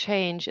any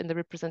change in the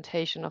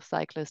representation of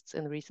cyclists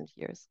in recent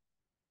years?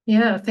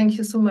 Yeah, thank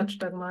you so much,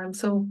 Dagmar. I'm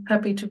so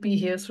happy to be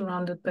here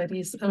surrounded by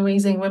these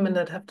amazing women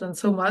that have done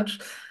so much.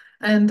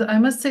 And I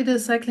must say the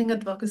cycling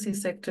advocacy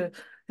sector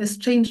has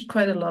changed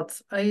quite a lot.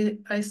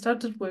 I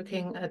started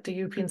working at the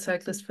European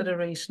Cyclists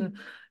Federation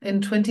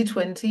in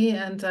 2020,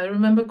 and I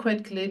remember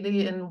quite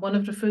clearly in one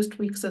of the first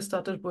weeks I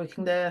started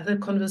working there, I had a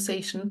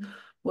conversation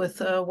with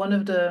one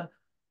of the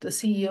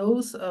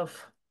CEOs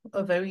of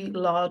a very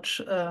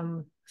large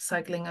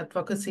cycling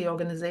advocacy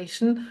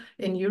organization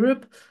in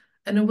Europe.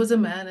 And it was a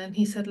man, and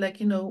he said, like,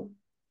 you know,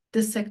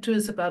 this sector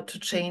is about to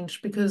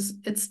change, because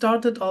it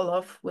started all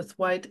off with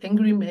white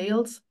angry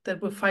males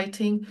that were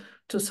fighting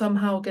to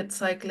somehow get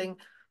cycling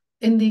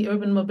in the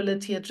urban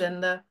mobility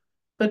agenda.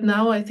 But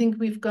now I think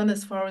we've gone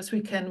as far as we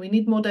can. We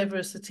need more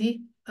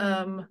diversity,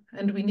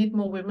 and we need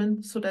more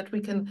women so that we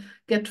can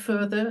get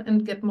further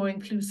and get more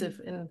inclusive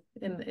in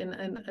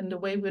the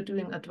way we're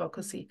doing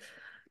advocacy.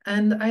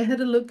 And I had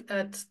a look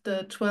at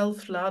the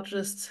 12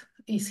 largest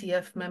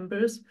ECF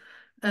members.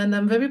 And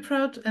I'm very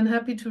proud and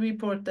happy to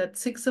report that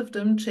 6 of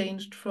them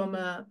changed from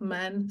a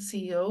man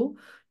CEO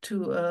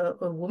to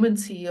a woman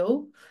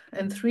CEO,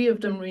 and 3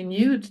 of them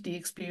renewed the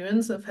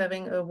experience of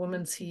having a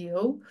woman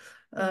CEO,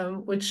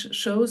 which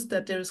shows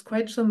that there's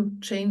quite some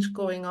change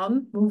going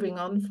on, moving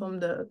on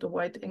from the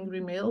white angry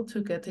male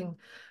to getting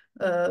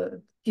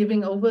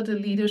giving over the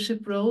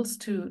leadership roles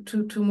to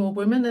more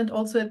women. And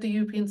also at the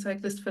European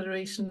Cyclists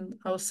Federation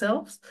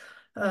ourselves,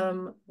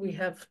 we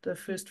have the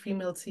first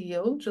female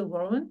CEO, Jill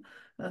Warren,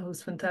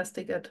 who's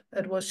fantastic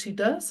at what she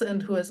does,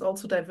 and who has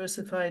also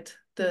diversified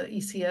the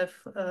ECF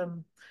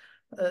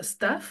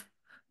staff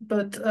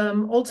But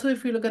also,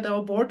 if we look at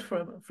our board,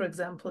 for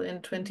example,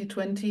 in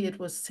 2020, it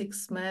was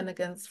 6 men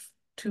against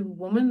 2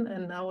 women,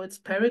 and now it's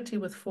parity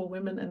with 4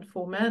 women and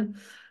 4 men.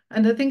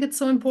 And I think it's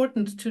so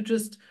important to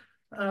just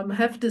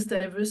have this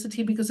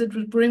diversity, because it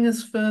will bring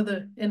us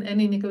further in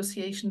any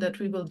negotiation that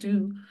we will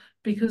do.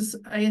 Because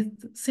I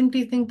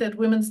simply think that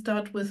women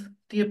start with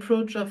the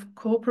approach of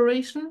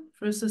cooperation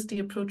versus the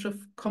approach of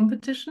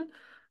competition.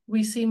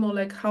 We see more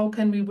like, how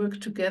can we work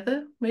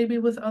together, maybe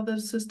with other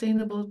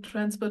sustainable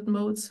transport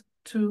modes,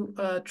 to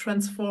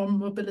transform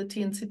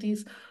mobility in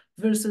cities,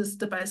 versus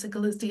the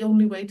bicycle is the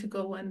only way to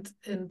go, and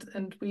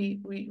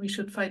we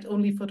should fight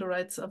only for the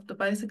rights of the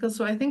bicycle.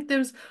 So I think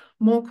there's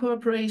more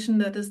cooperation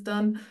that is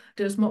done,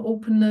 there's more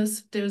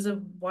openness, there's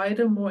a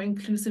wider, more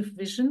inclusive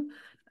vision,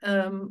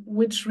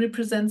 which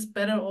represents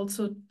better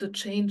also the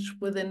change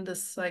within the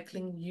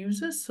cycling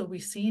users. So we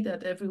see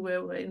that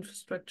everywhere where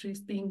infrastructure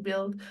is being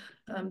built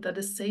that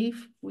is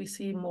safe, we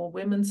see more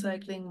women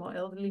cycling, more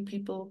elderly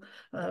people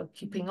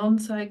keeping on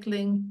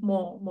cycling,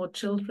 more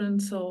children.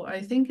 So I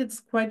think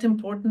it's quite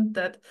important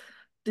that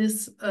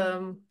this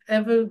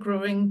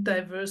ever-growing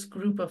diverse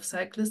group of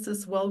cyclists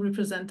is well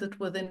represented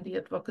within the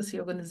advocacy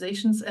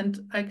organizations.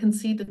 And I can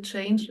see the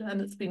change,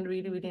 and it's been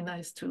really, really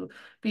nice to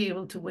be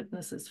able to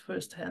witness this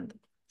firsthand.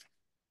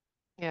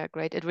 Yeah,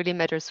 great. It really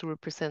matters who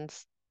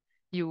represents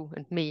you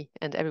and me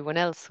and everyone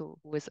else who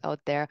is out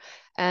there.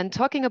 And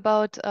talking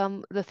about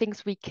the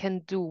things we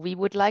can do, we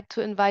would like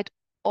to invite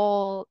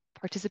all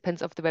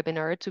participants of the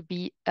webinar to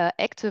be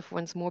active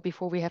once more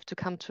before we have to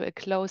come to a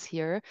close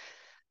here.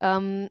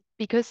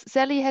 Because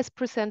Sally has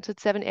presented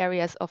 7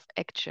 areas of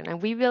action,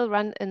 and we will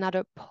run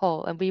another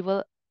poll, and we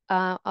will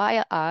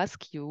I'll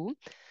ask you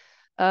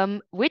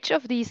which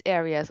of these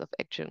areas of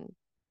action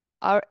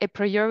are a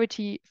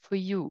priority for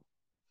you.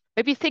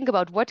 Maybe think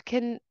about what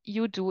can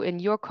you do in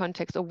your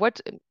context, or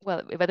what,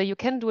 well, whether you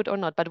can do it or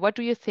not, but what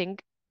do you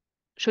think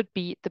should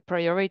be the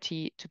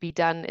priority to be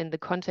done in the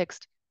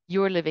context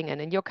you're living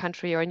in your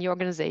country or in your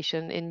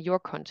organization, in your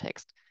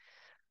context.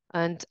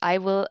 And I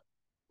will,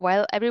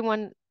 while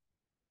everyone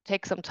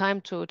takes some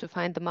time to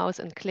find the mouse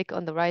and click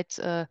on the right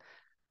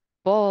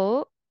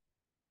ball,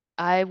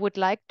 I would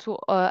like to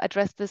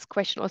address this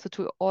question also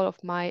to all of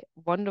my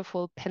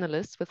wonderful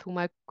panelists with whom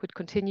I could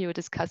continue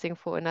discussing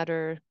for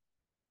another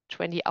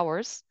 20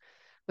 hours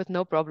with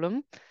no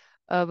problem,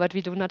 but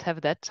we do not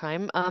have that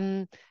time.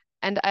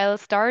 And I'll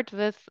start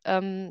with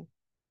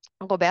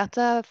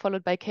Roberta,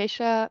 followed by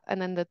Keisha,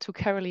 and then the 2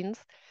 Carolines.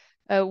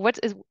 What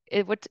is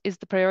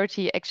the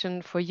priority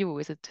action for you?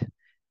 Is it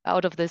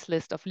out of this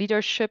list of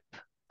leadership,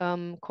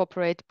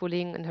 corporate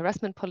bullying and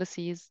harassment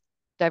policies,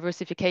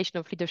 diversification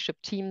of leadership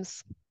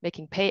teams,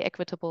 making pay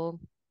equitable,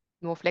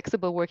 more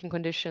flexible working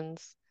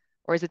conditions,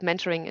 or is it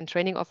mentoring and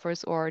training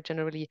offers, or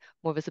generally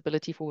more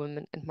visibility for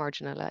women and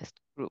marginalized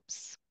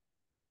groups?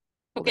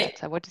 Okay.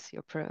 Roberta, what is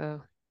your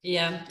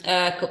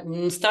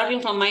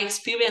starting from my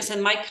experience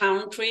in my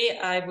country,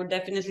 I would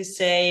definitely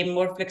say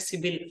more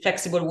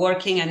flexible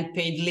working and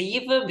paid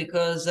leave,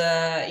 because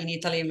in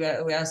Italy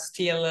we are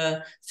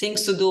still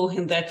things to do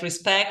in that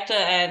respect.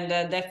 And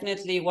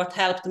definitely what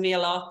helped me a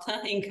lot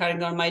in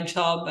carrying on my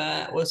job,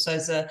 also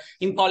as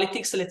in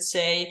politics, let's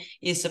say,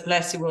 is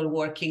flexible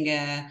working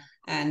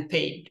and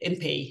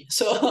pay.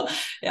 So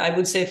I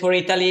would say for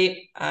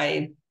Italy,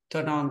 I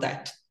turn on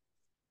that.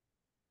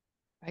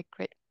 Right,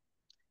 great.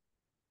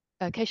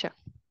 Keisha,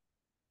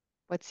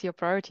 what's your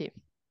priority?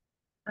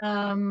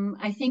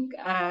 I think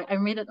I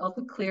made it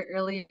also clear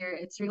earlier,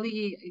 it's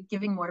really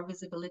giving more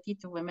visibility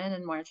to women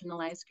and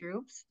marginalized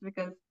groups,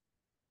 because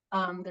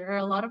there are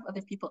a lot of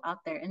other people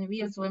out there, and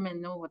we as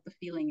women know what the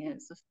feeling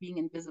is of being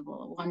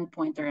invisible at one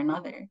point or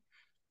another.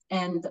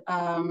 And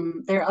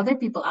there are other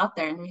people out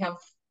there, and we have,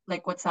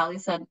 like what Sally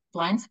said,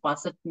 blind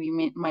spots that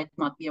we might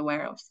not be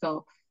aware of.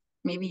 So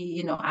maybe,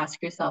 you know,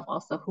 ask yourself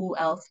also,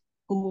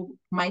 who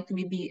might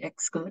we be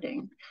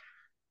excluding?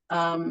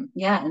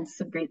 Yeah, and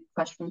it's a great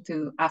question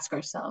to ask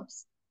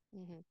ourselves.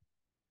 Mm-hmm.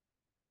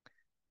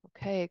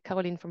 Okay,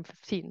 Caroline from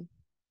 15.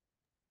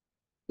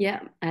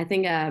 Yeah, I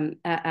think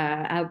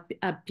I'll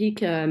pick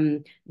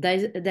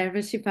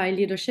diversify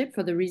leadership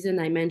for the reason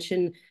I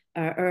mentioned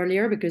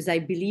earlier, because I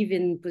believe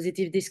in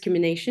positive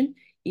discrimination.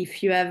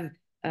 If you have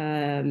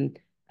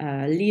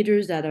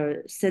leaders that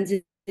are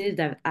sensitive,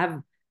 that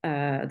are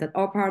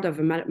part of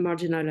a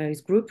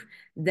marginalized group,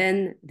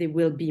 then they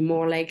will be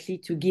more likely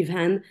to give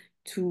hand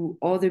to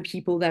other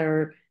people that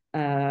are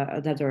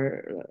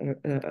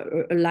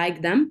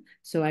like them.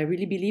 So I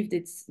really believe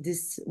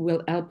this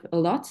will help a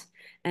lot.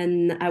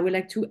 And I would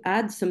like to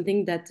add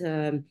something that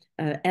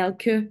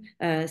Elke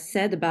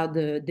said about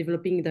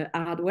developing the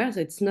hardware. So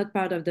it's not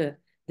part of the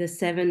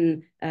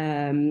 7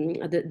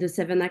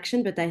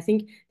 action, but I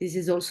think this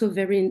is also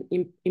very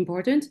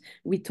important.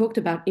 We talked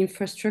about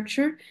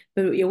infrastructure,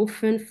 but we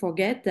often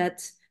forget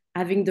that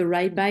having the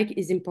right bike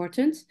is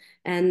important,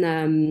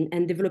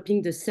 and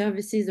developing the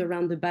services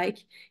around the bike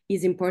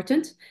is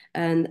important.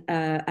 And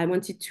I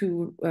wanted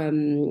to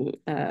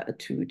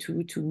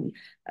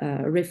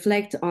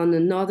reflect on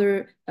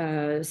another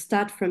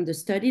stat from the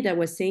study that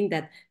was saying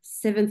that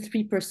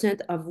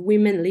 73% of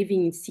women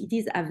living in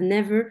cities have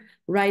never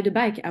ride a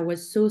bike. I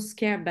was so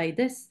scared by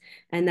this,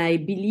 and I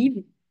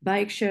believe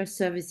bike share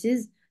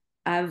services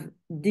have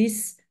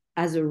this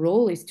as a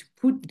role, is to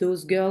put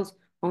those girls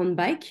on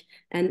bike.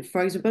 And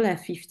for example,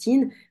 at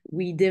 15,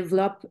 we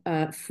develop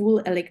a full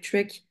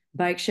electric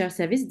bike share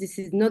service. This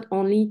is not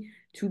only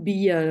to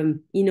be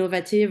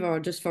innovative or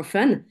just for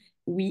fun.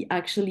 We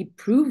actually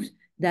proved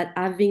that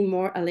having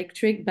more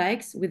electric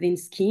bikes within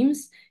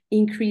schemes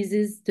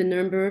increases the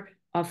number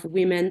of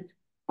women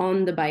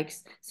on the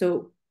bikes.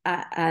 So,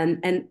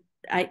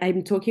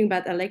 I'm talking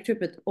about electric,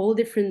 but all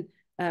different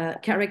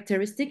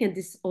characteristic, and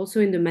this also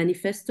in the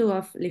manifesto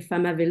of Les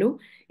Femmes à Vélo.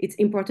 It's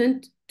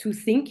important to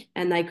think,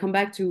 and I come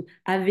back to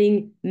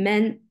having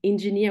men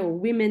engineer or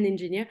women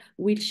engineer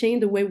will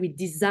change the way we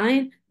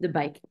design the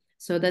bike.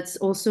 So that's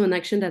also an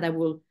action that I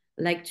will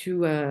like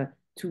to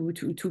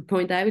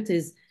point out,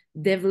 is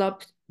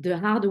develop the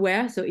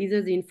hardware, so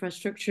either the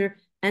infrastructure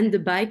and the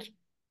bike,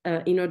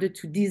 in order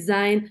to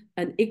design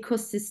an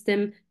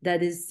ecosystem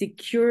that is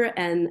secure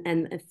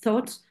and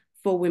thought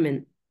for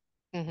women.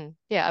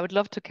 Yeah, I would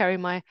love to carry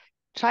my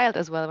child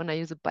as well when I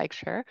use a bike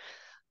share.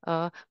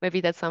 Maybe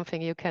that's something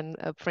you can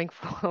bring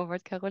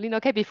forward, Caroline.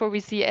 Okay, before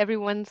we see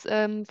everyone's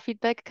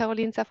feedback,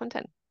 Caroline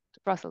Safontaine,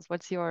 Brussels,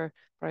 what's your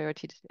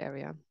priority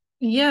area?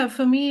 Yeah,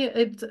 for me,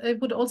 it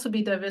would also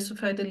be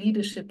diversify the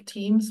leadership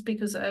teams,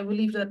 because I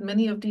believe that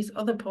many of these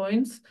other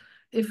points,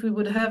 if we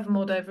would have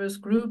more diverse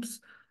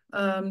groups,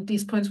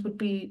 these points would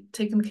be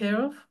taken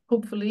care of,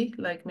 hopefully,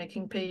 like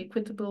making pay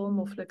equitable,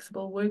 more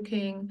flexible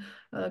working,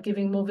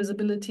 giving more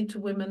visibility to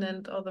women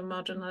and other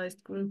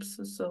marginalized groups.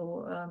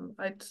 So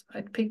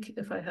I'd pick,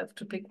 if I have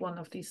to pick one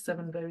of these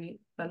 7 very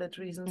valid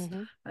reasons,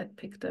 I'd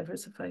pick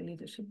diversify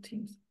leadership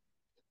teams.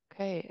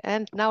 Okay,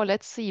 and now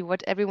let's see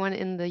what everyone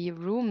in the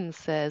room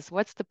says.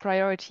 What's the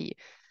priority?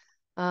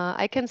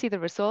 I can see the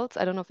results.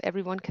 I don't know if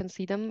everyone can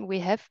see them. We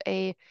have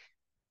a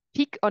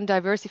peak on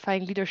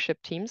diversifying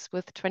leadership teams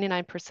with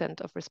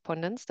 29% of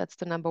respondents. That's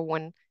the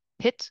 #1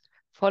 hit,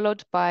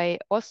 followed by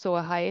also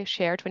a high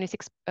share,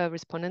 26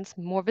 respondents,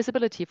 more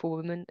visibility for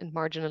women and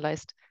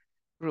marginalized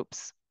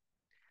groups.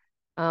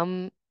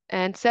 And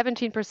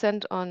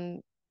 17%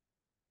 on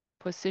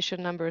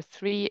position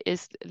 #3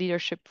 is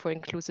leadership for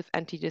inclusive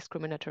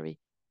anti-discriminatory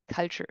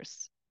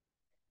cultures.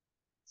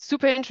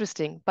 Super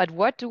interesting, but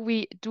what do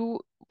we do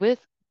with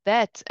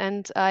that?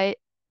 And I'll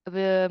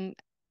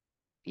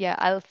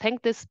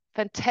thank this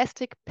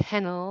fantastic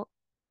panel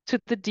to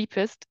the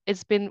deepest.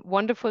 It's been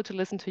wonderful to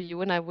listen to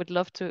you, and I would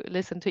love to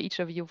listen to each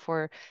of you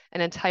for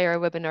an entire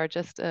webinar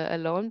just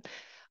alone.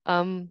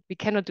 We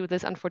cannot do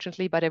this,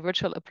 unfortunately, but a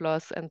virtual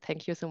applause, and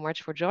thank you so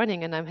much for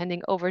joining. And I'm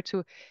handing over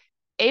to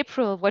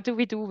April. What do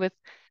we do with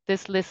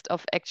this list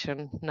of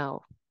action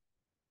now?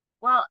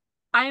 Well,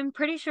 I'm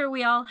pretty sure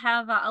we all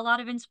have a lot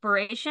of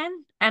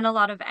inspiration and a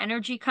lot of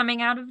energy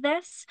coming out of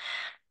this.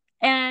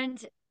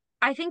 And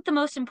I think the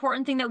most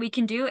important thing that we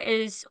can do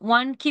is,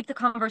 one, keep the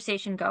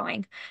conversation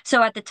going.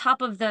 So at the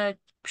top of the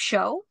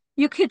show,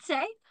 you could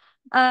say,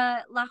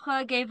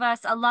 Laura gave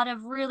us a lot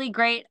of really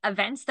great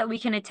events that we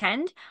can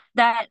attend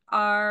that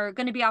are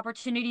going to be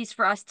opportunities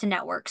for us to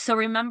network. So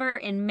remember,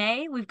 in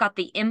May, we've got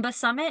the IMBA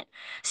Summit.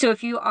 So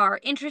if you are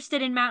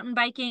interested in mountain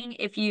biking,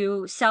 if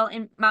you sell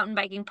mountain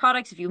biking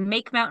products, if you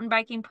make mountain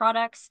biking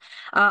products,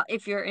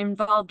 if you're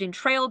involved in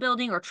trail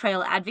building or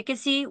trail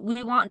advocacy,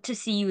 we want to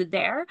see you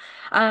there.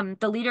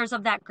 The leaders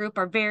of that group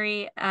are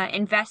very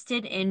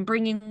invested in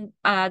bringing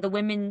the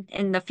women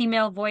and the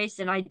female voice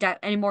and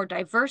a more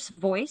diverse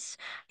voice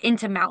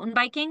into mountain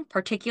biking.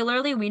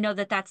 Particularly, we know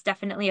that that's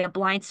definitely a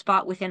blind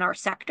spot within our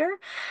sector.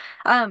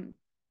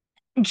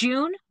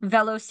 June,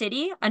 Velo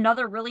City,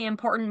 another really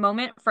important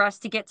moment for us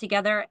to get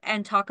together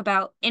and talk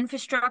about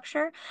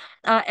infrastructure.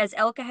 As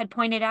Elke had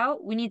pointed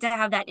out, we need to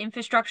have that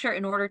infrastructure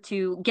in order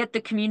to get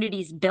the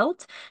communities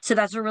built. So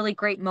that's a really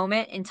great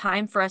moment in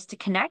time for us to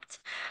connect.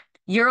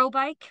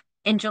 Eurobike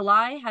in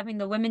July, having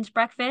the women's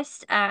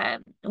breakfast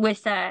hosted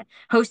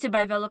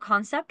by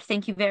Velokonzept.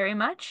 Thank you very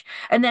much.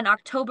 And then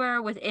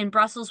October in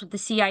Brussels with the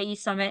CIE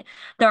Summit.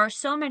 There are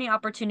so many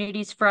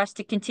opportunities for us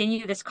to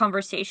continue this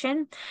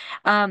conversation.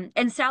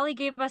 And Sally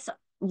gave us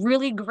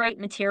really great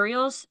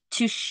materials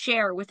to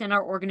share within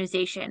our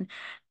organization.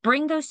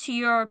 Bring those to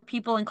your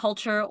people and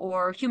culture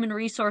or human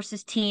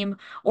resources team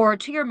or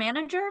to your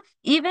manager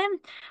even.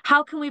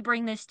 How can we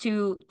bring this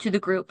to the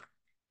group?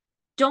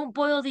 Don't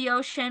boil the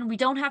ocean. We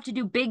don't have to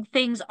do big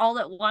things all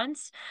at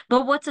once,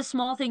 but what's a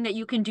small thing that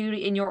you can do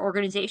in your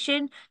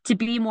organization to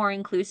be more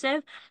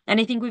inclusive?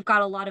 And I think we've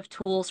got a lot of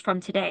tools from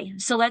today.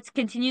 So let's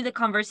continue the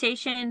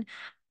conversation.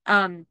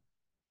 Join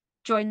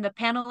the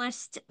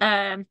panelist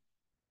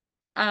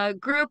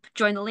group,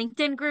 join the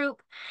LinkedIn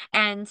group,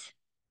 and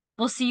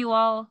we'll see you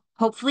all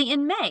hopefully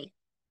in May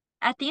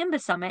at the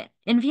IMBA Summit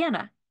in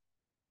Vienna.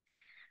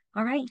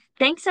 All right.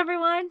 Thanks,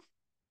 everyone.